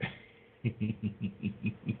uplifting.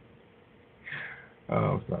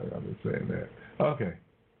 Oh, sorry, I've been saying that. Okay,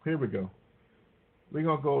 here we go. We're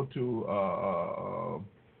going to go to, I'll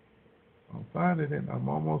find it, and I'm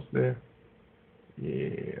almost there.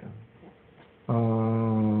 Yeah.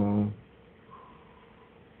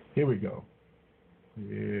 Here we go.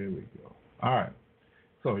 All right.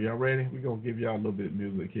 So, y'all ready? We're going to give y'all a little bit of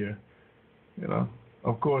music here.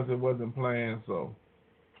 Of course, it wasn't planned, so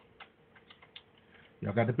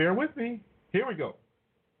y'all got to bear with me. Here we go.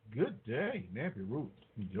 Good day, Nappy Roots.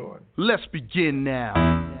 Enjoy. Let's begin now.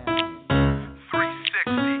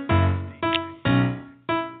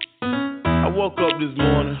 360. I woke up this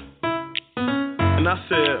morning and I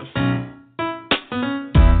said,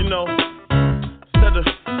 instead of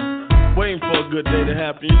waiting for a good day to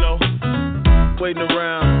happen, waiting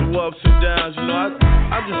around the ups and downs,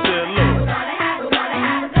 I just said, look. We're gonna have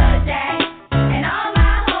a good day, and all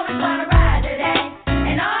my homies gonna ride today,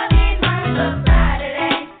 and all these mamas look fly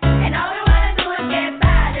today, and all we wanna do is get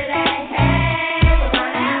by today. Hey, we're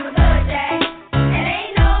gonna have a good day, and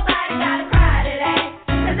ain't nobody gotta cry today,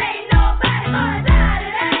 'cause ain't nobody gonna die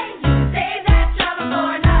today. You can save that trouble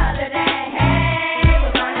for another day. Hey,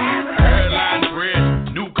 we're gonna have a good day. Hairline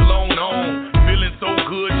fresh, new cologne on, feeling so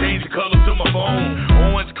good, change the color to my phone.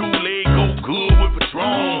 Orange Kool-Aid, go good with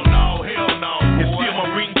Patron. No, hell no. It's still my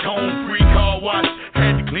ringtone, free car wash.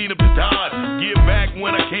 Had to clean up the Dodge. Give back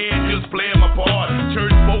when I can, just playing my part.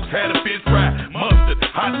 Church folks had a fish fry, mustard,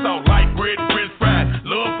 hot sauce, light bread, french fries.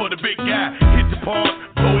 Love for the big guy, hit the park,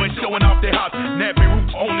 blowing, showing off their house. Nappy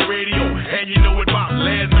Roots on the radio, and you know it popped.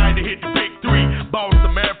 Last night they hit the big three, bought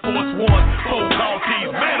some Air Force One, 4 call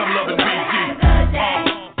keys. Man, I'm loving BG.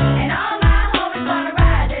 And all my homies gonna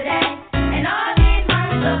ride today, and all these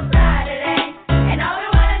mamas look fly today, and all we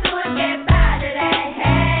wanna do is get by today.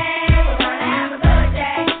 Hey, we're gonna have a good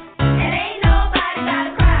day, and ain't nobody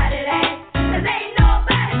gotta cry today, 'cause ain't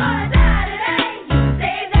nobody gonna die today. You can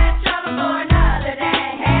save that trouble for another day.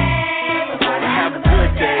 Hey, we're gonna have a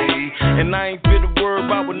good day. And I ain't fit to worry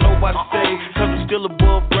about what nobody say, 'cause I'm still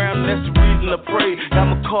above ground, and that's the reason I pray. Got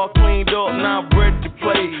my car cleaned up, now I'm ready to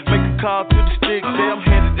play. Make a call to the stick, say I'm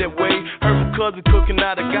headed that way. Heard my cousin cooking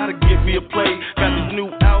out, I gotta get me a plate. Got this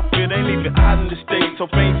new outfit, ain't even out in the States, so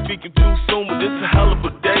I ain't speaking too soon, but this a hell of a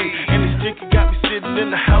day. And the sticker got me sitting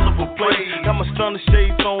in a hell of a place. Got my stunner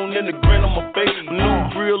shades on and a grin on my face. My new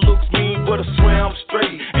grill looks mean, but I swear I'm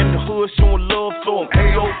straight. And the hood showing love, so I'm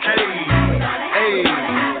A-OK. Hey.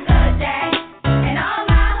 And all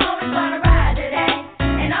my homies gonna ride today,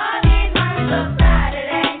 and all these mamas look fly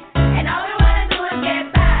today, and all we wanna do is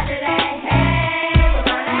get by today. Hey, we're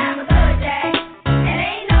gonna have a good day, and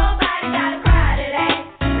ain't nobody gotta cry today,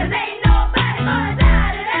 'cause ain't nobody gonna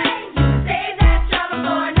die today. You can save that trouble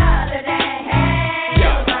for another day. Hey,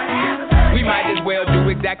 we're gonna have a good day. We might as well do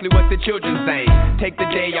exactly what the children say. Take the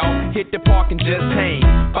day off, hit the park and just hang.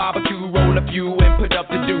 Barbecue, roll a few and put up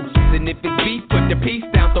the deuce. And if it's beef, put the piece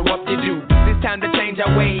down, throw up your deuce. It's time to change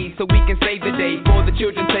our ways so we can save the day. For the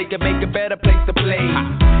children's sake and make a better place to play.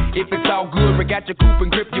 If it's all good, rig out your coupe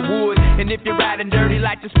and grip your wood. And if you're riding dirty,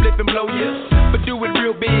 like to split and blow you. But do it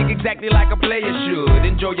real big, exactly like a player should.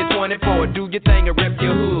 Enjoy your 24, do your thing and rep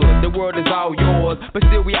your hood. The world is all yours, but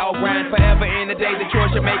still we all grind forever. In the day, the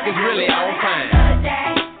choice you make is really all fine.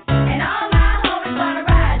 And all my homies gonna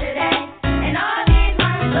ride today, and all these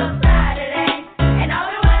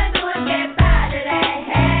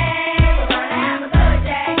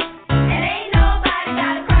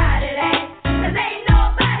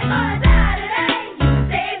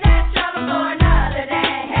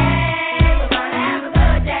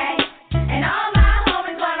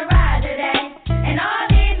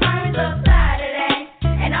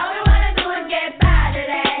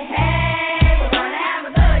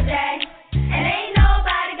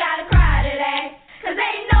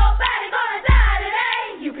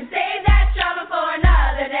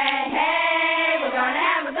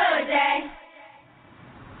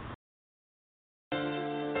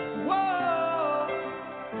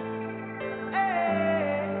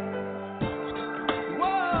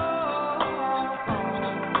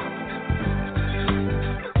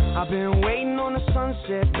I've been waiting on the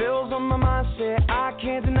sunset, bills on my mindset. I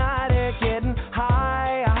can't deny it, getting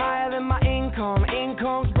higher than my income.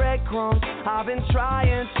 Income's breadcrumbs. I've been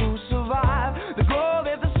trying to survive. The glow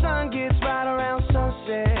that the sun gets right around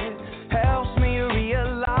sunset helps me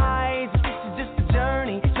realize this is just a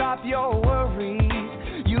journey. Drop your worries,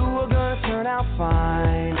 you are gonna turn out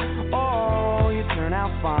fine. Oh, you turn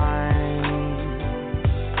out fine.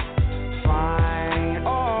 Fine,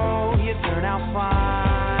 oh, you turn out fine.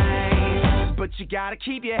 But you gotta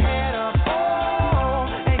keep your head up, oh,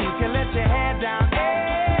 and you can let your head down,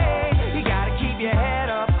 hey. You gotta keep your head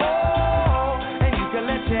up, oh, and you can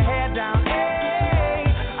let your head down, hey.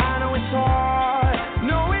 I know it's hard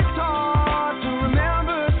to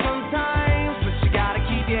remember sometimes, but you gotta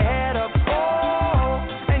keep your head up, oh,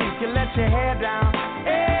 and you can let your head down,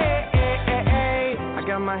 hey, hey, hey, hey. I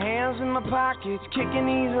got my hands in my pockets, kicking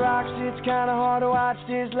these rocks. It's kinda hard to watch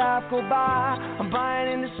this life go by. I'm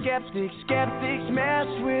buying into skeptics mess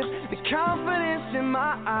with the confidence in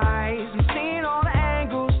my eyes. I'm seeing all the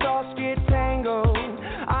angles, thoughts get tangled.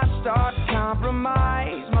 I start to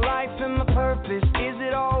compromise my life and my purpose. Is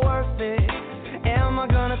it all worth it? Am I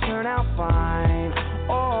gonna turn out fine?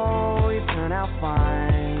 Oh, you turn out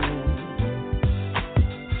fine.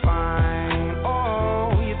 Fine,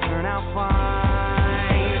 oh, you turn out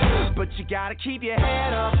fine. But you gotta keep your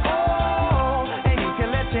head up, oh, and you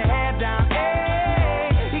can let your head down, hey.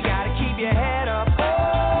 You gotta keep your head up,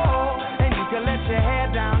 oh, and you can let your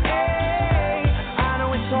head down, hey. I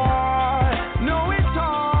know it's hard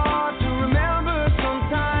to remember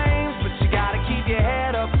sometimes, but you gotta keep your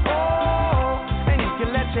head up, oh, and you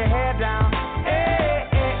can let your head down, hey,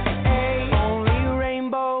 hey, hey. Only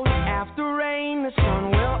rainbows after rain, the sun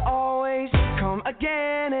will always come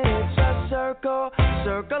again, and it's a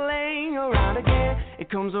circling around again. It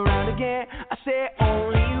comes around again. I say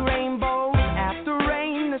only rainbows after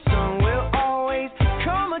rain, the sun will always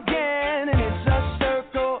come again, and it's a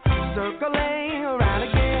circling around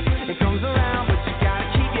again. It comes around, but you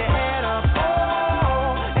gotta keep your head up,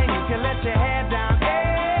 oh, and you can let your head down,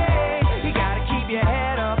 hey. You gotta keep your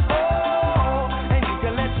head up, oh, and you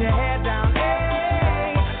can let your head down,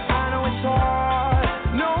 hey. I know it's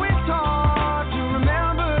hard to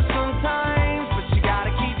remember sometimes, but you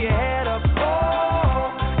gotta keep your head up,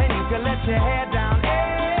 oh, and you can let your head down,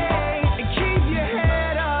 hey. And keep your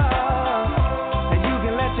head up, and you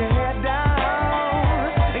can let your head down.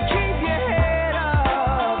 And keep your head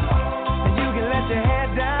up, and you can let your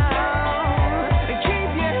head down. And keep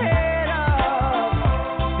your head up,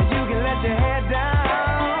 and you can let your head down.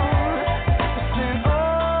 Listen, oh,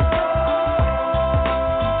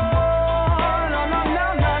 no.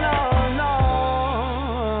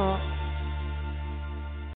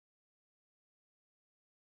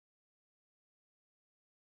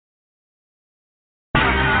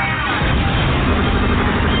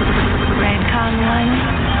 Redcon One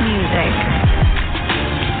Music.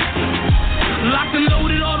 Locked and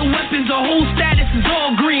loaded, all the weapons, the whole status is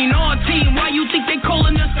all green. All team, why you think they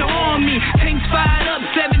calling us the army? Tanks fired up,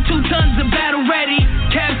 72 tons of battle ready.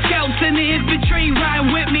 Cab scouts in the infantry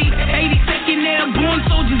riding with me. 82nd Airborne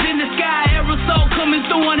soldiers in the sky. Aerosol coming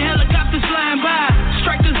through on helicopters flying by.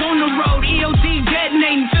 Strikers on the road, EOD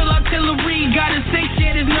detonating. Fill artillery, got a 6,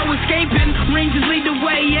 yeah, there's no escaping. Rangers lead the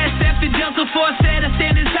way, SF and Delta Force. Set a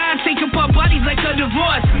standard high, take apart bodies like a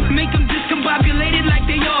divorce. Make them discombobulated like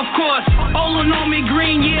they off course. All on army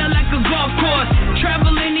green, yeah, like a golf course.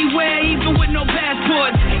 Travel anywhere, even with no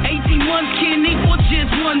passports. 18 months can't equal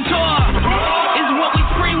just one tour. Is what we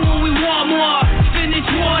scream when we want more. Finish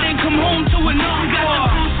war, then come home to an arm war. Got the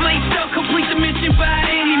full slate stuck, complete the mission by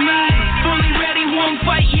any means. Fully ready, one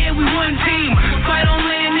fight, yeah, we one team. Fight on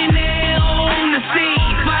land in the air, on the sea.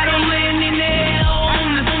 Fight on land in the air,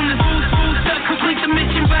 on the full stuck, complete the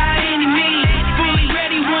mission by any means. Fully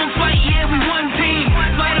ready, one fight, yeah, we one team.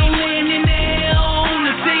 Fight on land in the air, on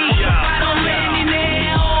the sea. Fight on land in the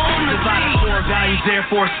air, on the sea. Core values, Air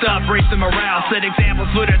Force stuff, raise the morale. Set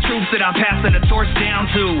examples for the troops that I'm passing the torch down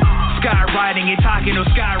to. Skyriding, ain't talking no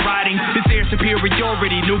skyriding. It's air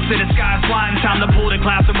superiority, nukes in the sky flying. Time to pull the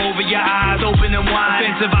clouds from over your eyes, open them wide.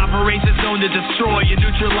 Offensive operations known to destroy and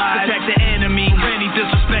neutralize. Protect the enemy, any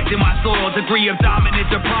disrespecting my soil. Degree of dominant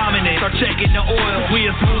to prominent, start checking the oil. We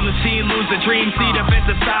a smooth machine, lose the dream. See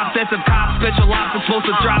defensive stop, sets of cops, special ops,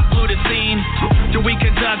 explosive drop through the scene. Do we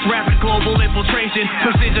conduct rapid global infiltration?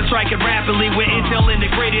 Precision striking rapidly with intel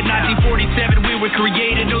integrated. 1947 we were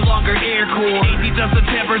created, no longer Air Corps. 18th of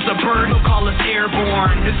September's a bird, they'll call us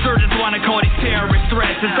airborne. Insurgents wanna call these terrorist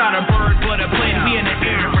threats. It's not a bird, but a plane. We in the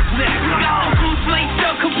air to protect. Blue slate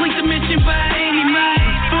stuff, complete the mission by any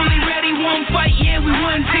means. Fully ready, one fight, yeah, we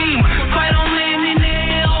one team. Fight on land in the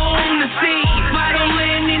air,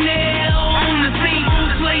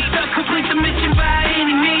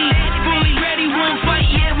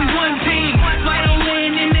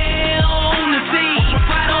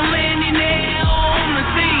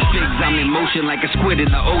 motion like a squid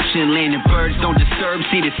in the ocean. Landing birds don't disturb,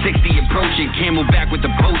 see the 60 approaching. Camelback with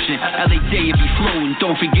the potion, LA day it be flowing.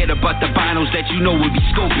 Don't forget about the binos that you know will be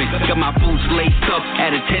scoping. Got my boots laced up,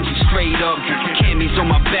 at attention straight up. Camis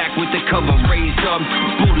on my back with the cover raised up.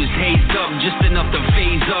 Buddha's hazed up, just enough to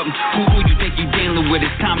phase up. Who you think you dealing with?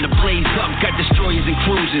 It's time to blaze up. Got destroyers and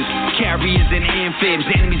cruisers, carriers and amphibs.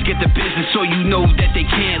 Enemies get the business so you know that they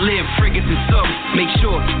can't live. Frigates and subs, make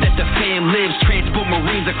sure that the fam lives. Transport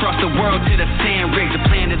Marines across the world to the sand rigs. The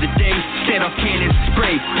plan of the day, set off cannons and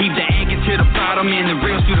spray. Keep the anchor to the bottom and the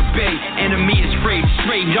rails through the bay. Enemy is afraid,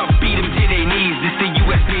 straight up beat them to their knees. This the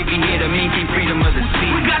U.S. Navy here to maintain freedom of the sea.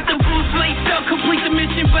 We got the boots laced up, complete the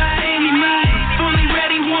mission by any means. Fully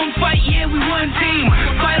ready, won't fight, yeah, we one team.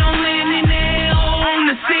 Fight on land and air, on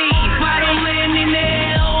the sea. Fight on land and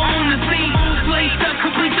air, on the sea. Boots laced up,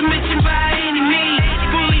 complete the mission by any means.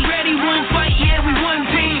 Fully ready, won't fight, yeah, we one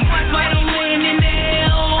team. Fight on land and air,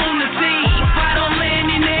 on the sea. Fight on land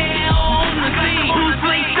and air, on the sea. Boots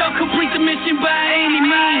laced up, complete the mission by any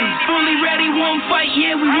means. Fully ready, won't fight,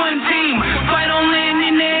 yeah, we one team. Fight on land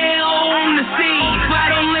and air, on the sea.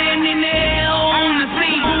 Fight on land and air, on the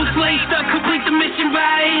sea. Boots laced up, complete the mission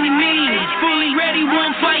by any means. Fully ready,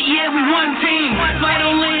 won't fight, yeah, we one team. Fight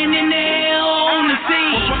on land and air, on the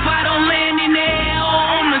sea. Fight on land and air,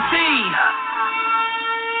 on the sea.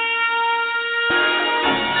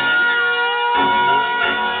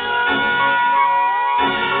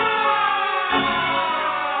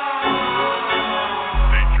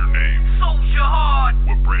 State your name. Soldier hard,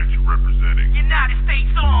 What branch you representing? United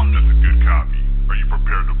States Army. That's a good copy. Are you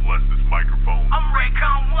prepared to bless this microphone? I'm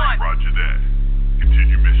Redcon 1. Roger that.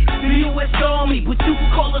 Continue mission. The U.S. Army, but you can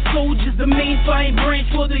call us soldiers, the main fighting branch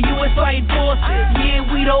for the U.S. fighting forces. Yeah,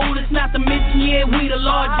 we the oldest, not to mention, yeah, we the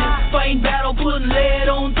largest. Fighting battle, putting lead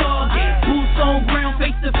on target. Boots on ground,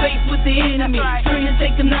 face to face with the enemy. Trying to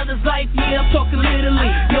take another's life, yeah, I'm talking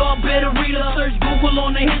literally. Y'all better read or search Google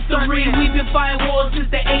on the history. We've been fighting wars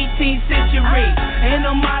since the 18th century. And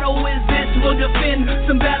the motto is this, we'll defend.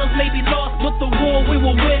 Some battles may be lost, but the war we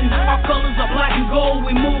will win. Our colors are black and gold,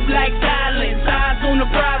 we move like silence. Eyes on the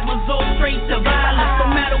prize, result straight to violence. No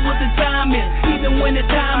matter what the time is, even when it's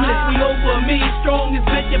timeless. We over me, strong as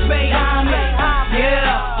bitch, you pay homage.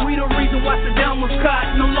 Yeah, we the reason why Saddam was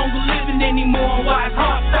caught. No longer living anymore, why it's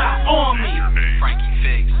hard stop army. State your name. Frankie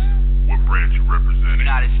Figs, What branch you representing?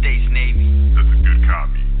 United States Navy. That's a good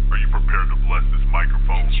copy. Are you prepared to bless this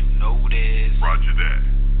microphone? You know this. Roger that.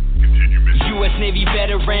 Continue mission. U.S. Navy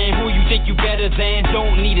veteran, who you think you better than?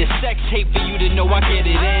 Don't need a sex tape for you to know I get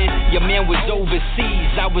it in. Your man was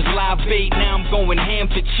overseas, I was live bait, now I'm going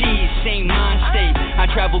ham for cheese. Same mind state, I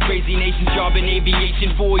travel crazy nations, job in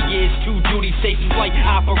aviation, 4 years, 2 duty stations, like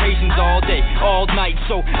operations all day, all night.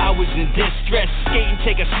 So I was in distress, skating,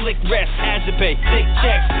 take a slick rest, has to pay thick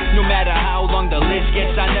checks. No matter how long the list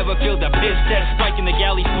gets, I never feel the piss test. Striking the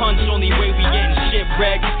galley punch, only way we getting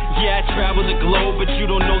shipwrecked. Yeah, I travel the globe, but you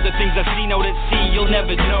don't know the things I see, know that see, you'll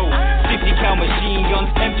never know. 50 cal machine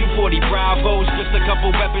guns, M240 Bravos, just a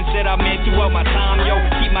couple weapons that I made throughout my time, yo.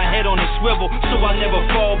 Keep my head on a swivel, so I'll never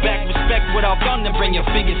fall back. Respect without thunder, bring your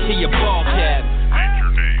fingers to your ball cap. State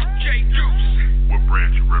your name. J. Deuce, What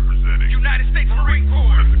branch you representing? United States Marine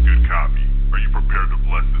Corps. That's a good copy. Are you prepared to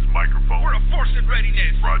bless this microphone? We're a force in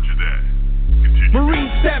readiness. Roger that. Continue.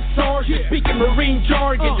 Marine Staff Sergeant, speaking Marine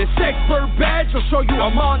jargon. This expert badge will show you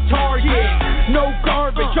I'm on target. No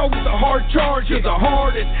garbage, always a hard charger. The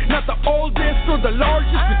hardest, not the oldest or the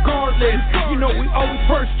largest, regardless. You know we always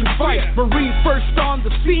first to fight. Marine first on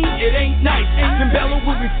the scene, it ain't nice. In Bella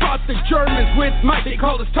where we fought the Germans with might. They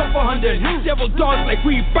call us tough 100. Devil dogs like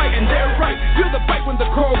we fight, and they're right. Feel the fight when the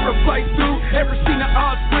Cobra flies through. Ever seen an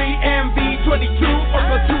Osprey MV-22 or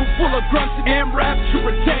a 2 full of grunts and raps to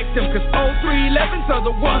protect them? Cause all 311s are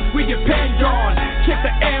the ones we depend on. Check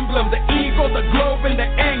the emblem, the eagle, the globe, and the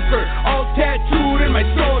anchor. All tattooed in my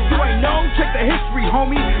soul, do I know? Check the history,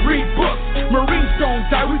 homie, read books. Marines don't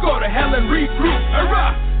die, we go to hell and regroup.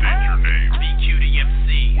 Hurrah! State your name.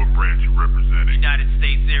 BQDMC, What branch you representing? United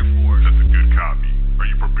States Air Force. That's a good copy. Are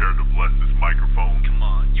you prepared to bless this microphone? Come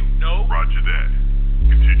on, you know. Roger that.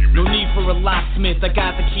 Continue No mission. need for a locksmith, I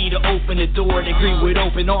got the key to open the door. They greet with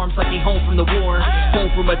open arms like he home from the war. Home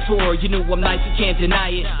from a tour, you know I'm nice, you can't deny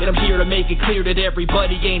it. And I'm here to make it clear that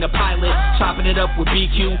everybody ain't a pilot. Chopping it up with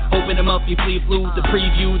BQ, open them up, you bleed blue. The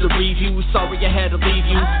preview, the review, sorry I had to leave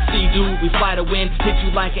you. See dude, we fly to win, hit you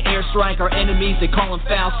like an airstrike. Our enemies, they call them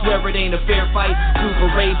foul, swear it ain't a fair fight. Blue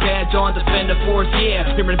beret, badge on, defend the force,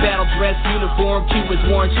 yeah. Here in battle dress, uniform, Q is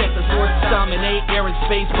worn, check the source. Dominate, air and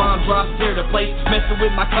space, bomb drops, tear the place. Messing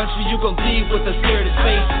with my country, you go so deep with a scared of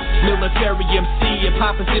space. Military MC and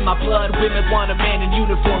pop is in my blood. Women want a man in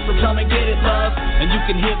uniform, so come and get it, love. And you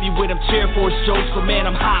can hit me with them chair force jokes, but man,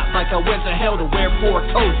 I'm hot like I went to hell to wear 4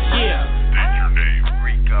 coats, yeah. And your name?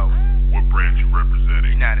 Rico. What branch you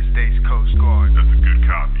representing? United States Coast Guard. That's a good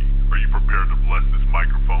copy. Are you prepared to bless this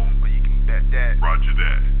microphone? Well, you can bet that. Roger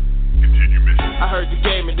that. Continue mission. I heard the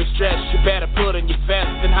game in distress. You better put on your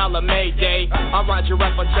vest and holla Mayday. I'll ride you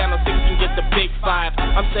up on channel 6 and get the big 5.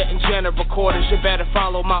 I'm setting general recorders. You better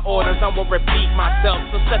follow my orders. I won't repeat myself,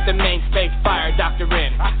 so set the main stage fire, Dr.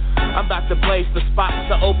 N. I'm about to blaze the spots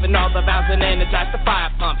to open all the valves and energize the fire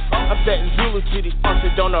pumps. I'm setting Zulu to these punks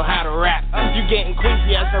that don't know how to rap. You getting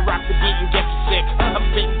queasy as I rock the beat and get you sick. I'm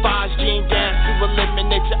spitting bars, gene gas to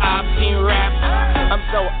eliminate your obscene rap. I'm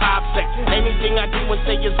so obsessed. Anything I do and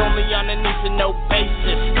say is only on a needs and no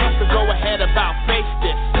basis. So go ahead about face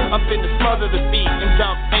this. I'm finna smother the beat and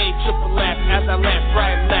dump A, triple F as I left,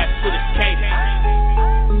 right, left to this cadence.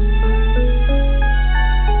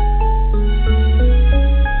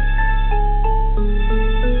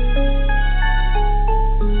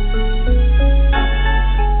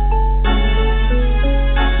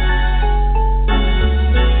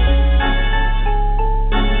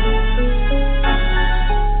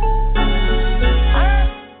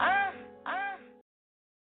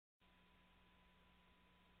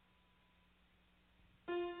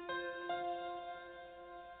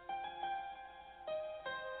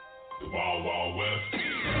 Wild Wild West.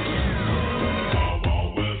 Wild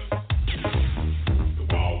Wild West. The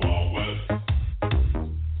Wild Wild West.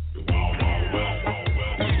 The Wild Wild West. The Wild Wild West.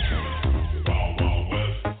 The Wild Wild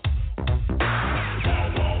West. The Wild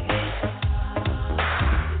Wild West.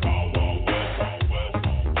 The Wild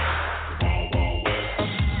Wild West.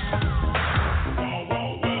 The Wild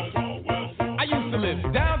Wild West. I used to live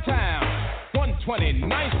downtown,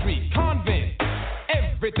 129th Street, Convent.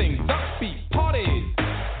 Everything's upbeat, parties.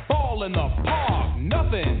 In the park,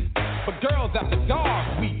 nothing but girls after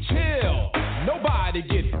dark. We chill, nobody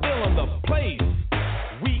gets ill in the place.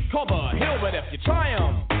 We cover hill, but if you try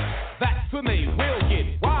 'em, that's when they will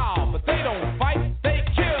get wild. But they don't fight, they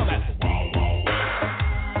kill. That's the Wild Wild West.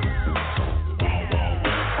 The Wild Wild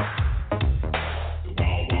West. The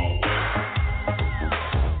Wild Wild West.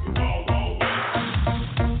 The Wild Wild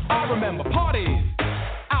West. I remember parties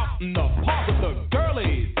out in the park with the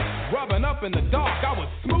girlies, rubbing up in the dark. I was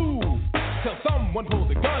smooth till someone pulled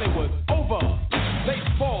the gun, it was over. They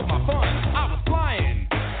spoiled my fun, I was flying,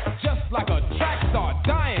 just like a track star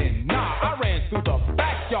dying. Nah, I ran through the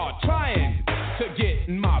backyard trying to get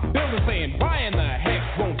in my building, saying, why in the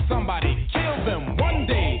heck won't somebody kill them? One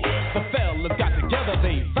day, the fellas got together,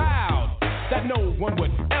 they vowed that no one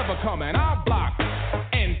would ever come in our block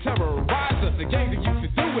and terrorize us. The gangs that used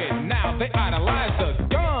to do it, now they idolize the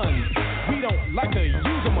guns. We don't like to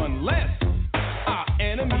use them unless our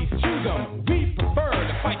enemies choose them. We prefer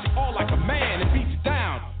to fight you all like a man and beat you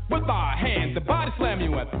down with our hands and body slam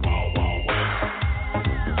you at the Wild Wild West.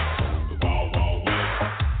 The Wild Wild West.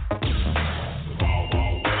 The Wild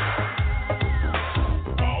Wild West.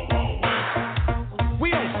 The Wild Wild West.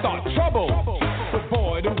 We don't start trouble, but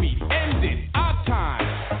boy do we end it. Our time,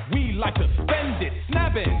 we like to spend it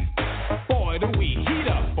snapping. Boy do we heat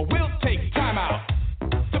up, but we'll take time out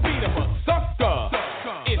to beat up a sucker.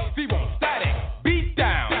 If he won't static, beat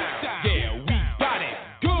down. Yeah, we got it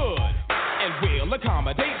good, and we'll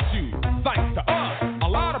accommodate you. Thanks to us, a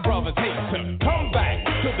lot of brothers hate to come back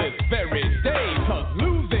to this very day, 'cause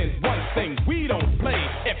losing's one thing we don't play.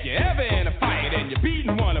 If you're ever in a fight and you're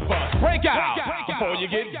beating one of us, break out before you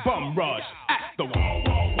get bum rushed at the Wild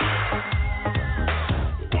Wild West.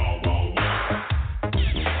 The Wild Wild West.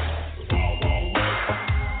 The Wild Wild West.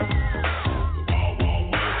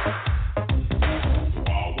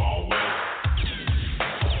 The Wild Wild West.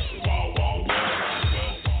 The Wild Wild West. The Wild Wild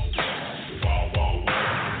West.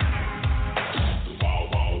 The Wild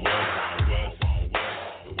Wild West. The Wild Wild West.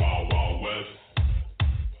 The Wild Wild West.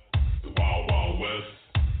 The Wild Wild West.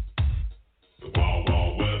 The Wild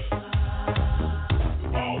Wild West. The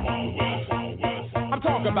Wild Wild West. I'm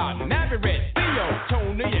talking about Navi Red, Theo,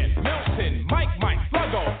 Tony, and Milton, Mike,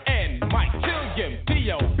 Sluggo, and Mike Killiam,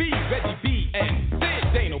 D.O.B., Reggie B, and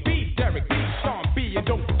Sid, Dano B, Derek B, Sean B, and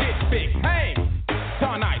don't forget Big Hank,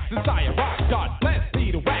 Don Ice, Desire Rock, God bless,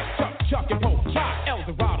 Cedar Wax, Chuck, and Pope Chop, El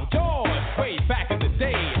Dorado, George, way back in the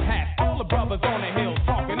day, it had all the brothers on the hill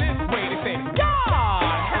talking this way. They said,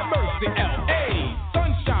 God, have mercy, L.A.,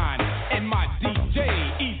 Sunshine, and my DJ,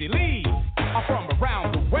 Easy Lee, are from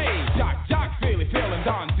around the way. Jock, Philly, Phil, and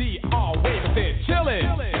Don D, all way, but they're chillin'.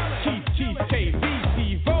 Keith, KB,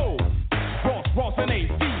 Steve-O, Ross, and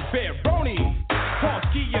A.C., Bear Brony, Paul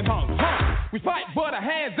Ski, and Hung. We fight for the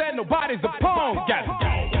hands and nobody Everybody's a pawn. Got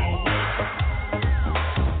it.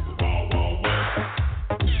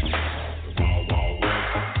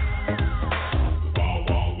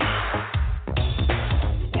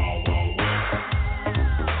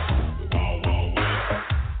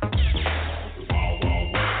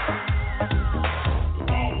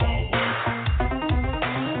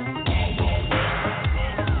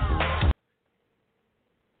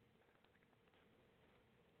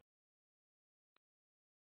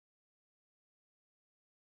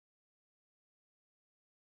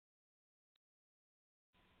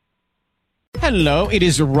 Hello, it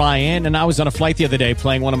is Ryan, and I was on a flight the other day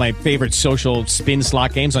playing one of my favorite social spin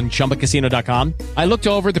slot games on ChumbaCasino.com. I looked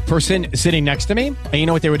over the person sitting next to me, and you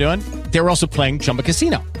know what they were doing? They were also playing Chumba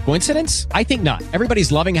Casino. Coincidence? I think not.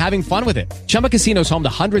 Everybody's loving having fun with it. Chumba Casino is home to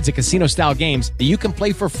hundreds of casino-style games that you can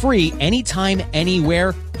play for free anytime,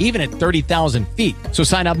 anywhere, even at 30,000 feet. So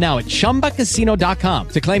sign up now at ChumbaCasino.com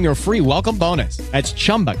to claim your free welcome bonus. That's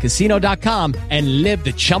ChumbaCasino.com and live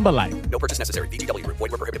the Chumba life. No purchase necessary. VGW. Void where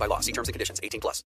prohibited by law. See terms and conditions. 18+.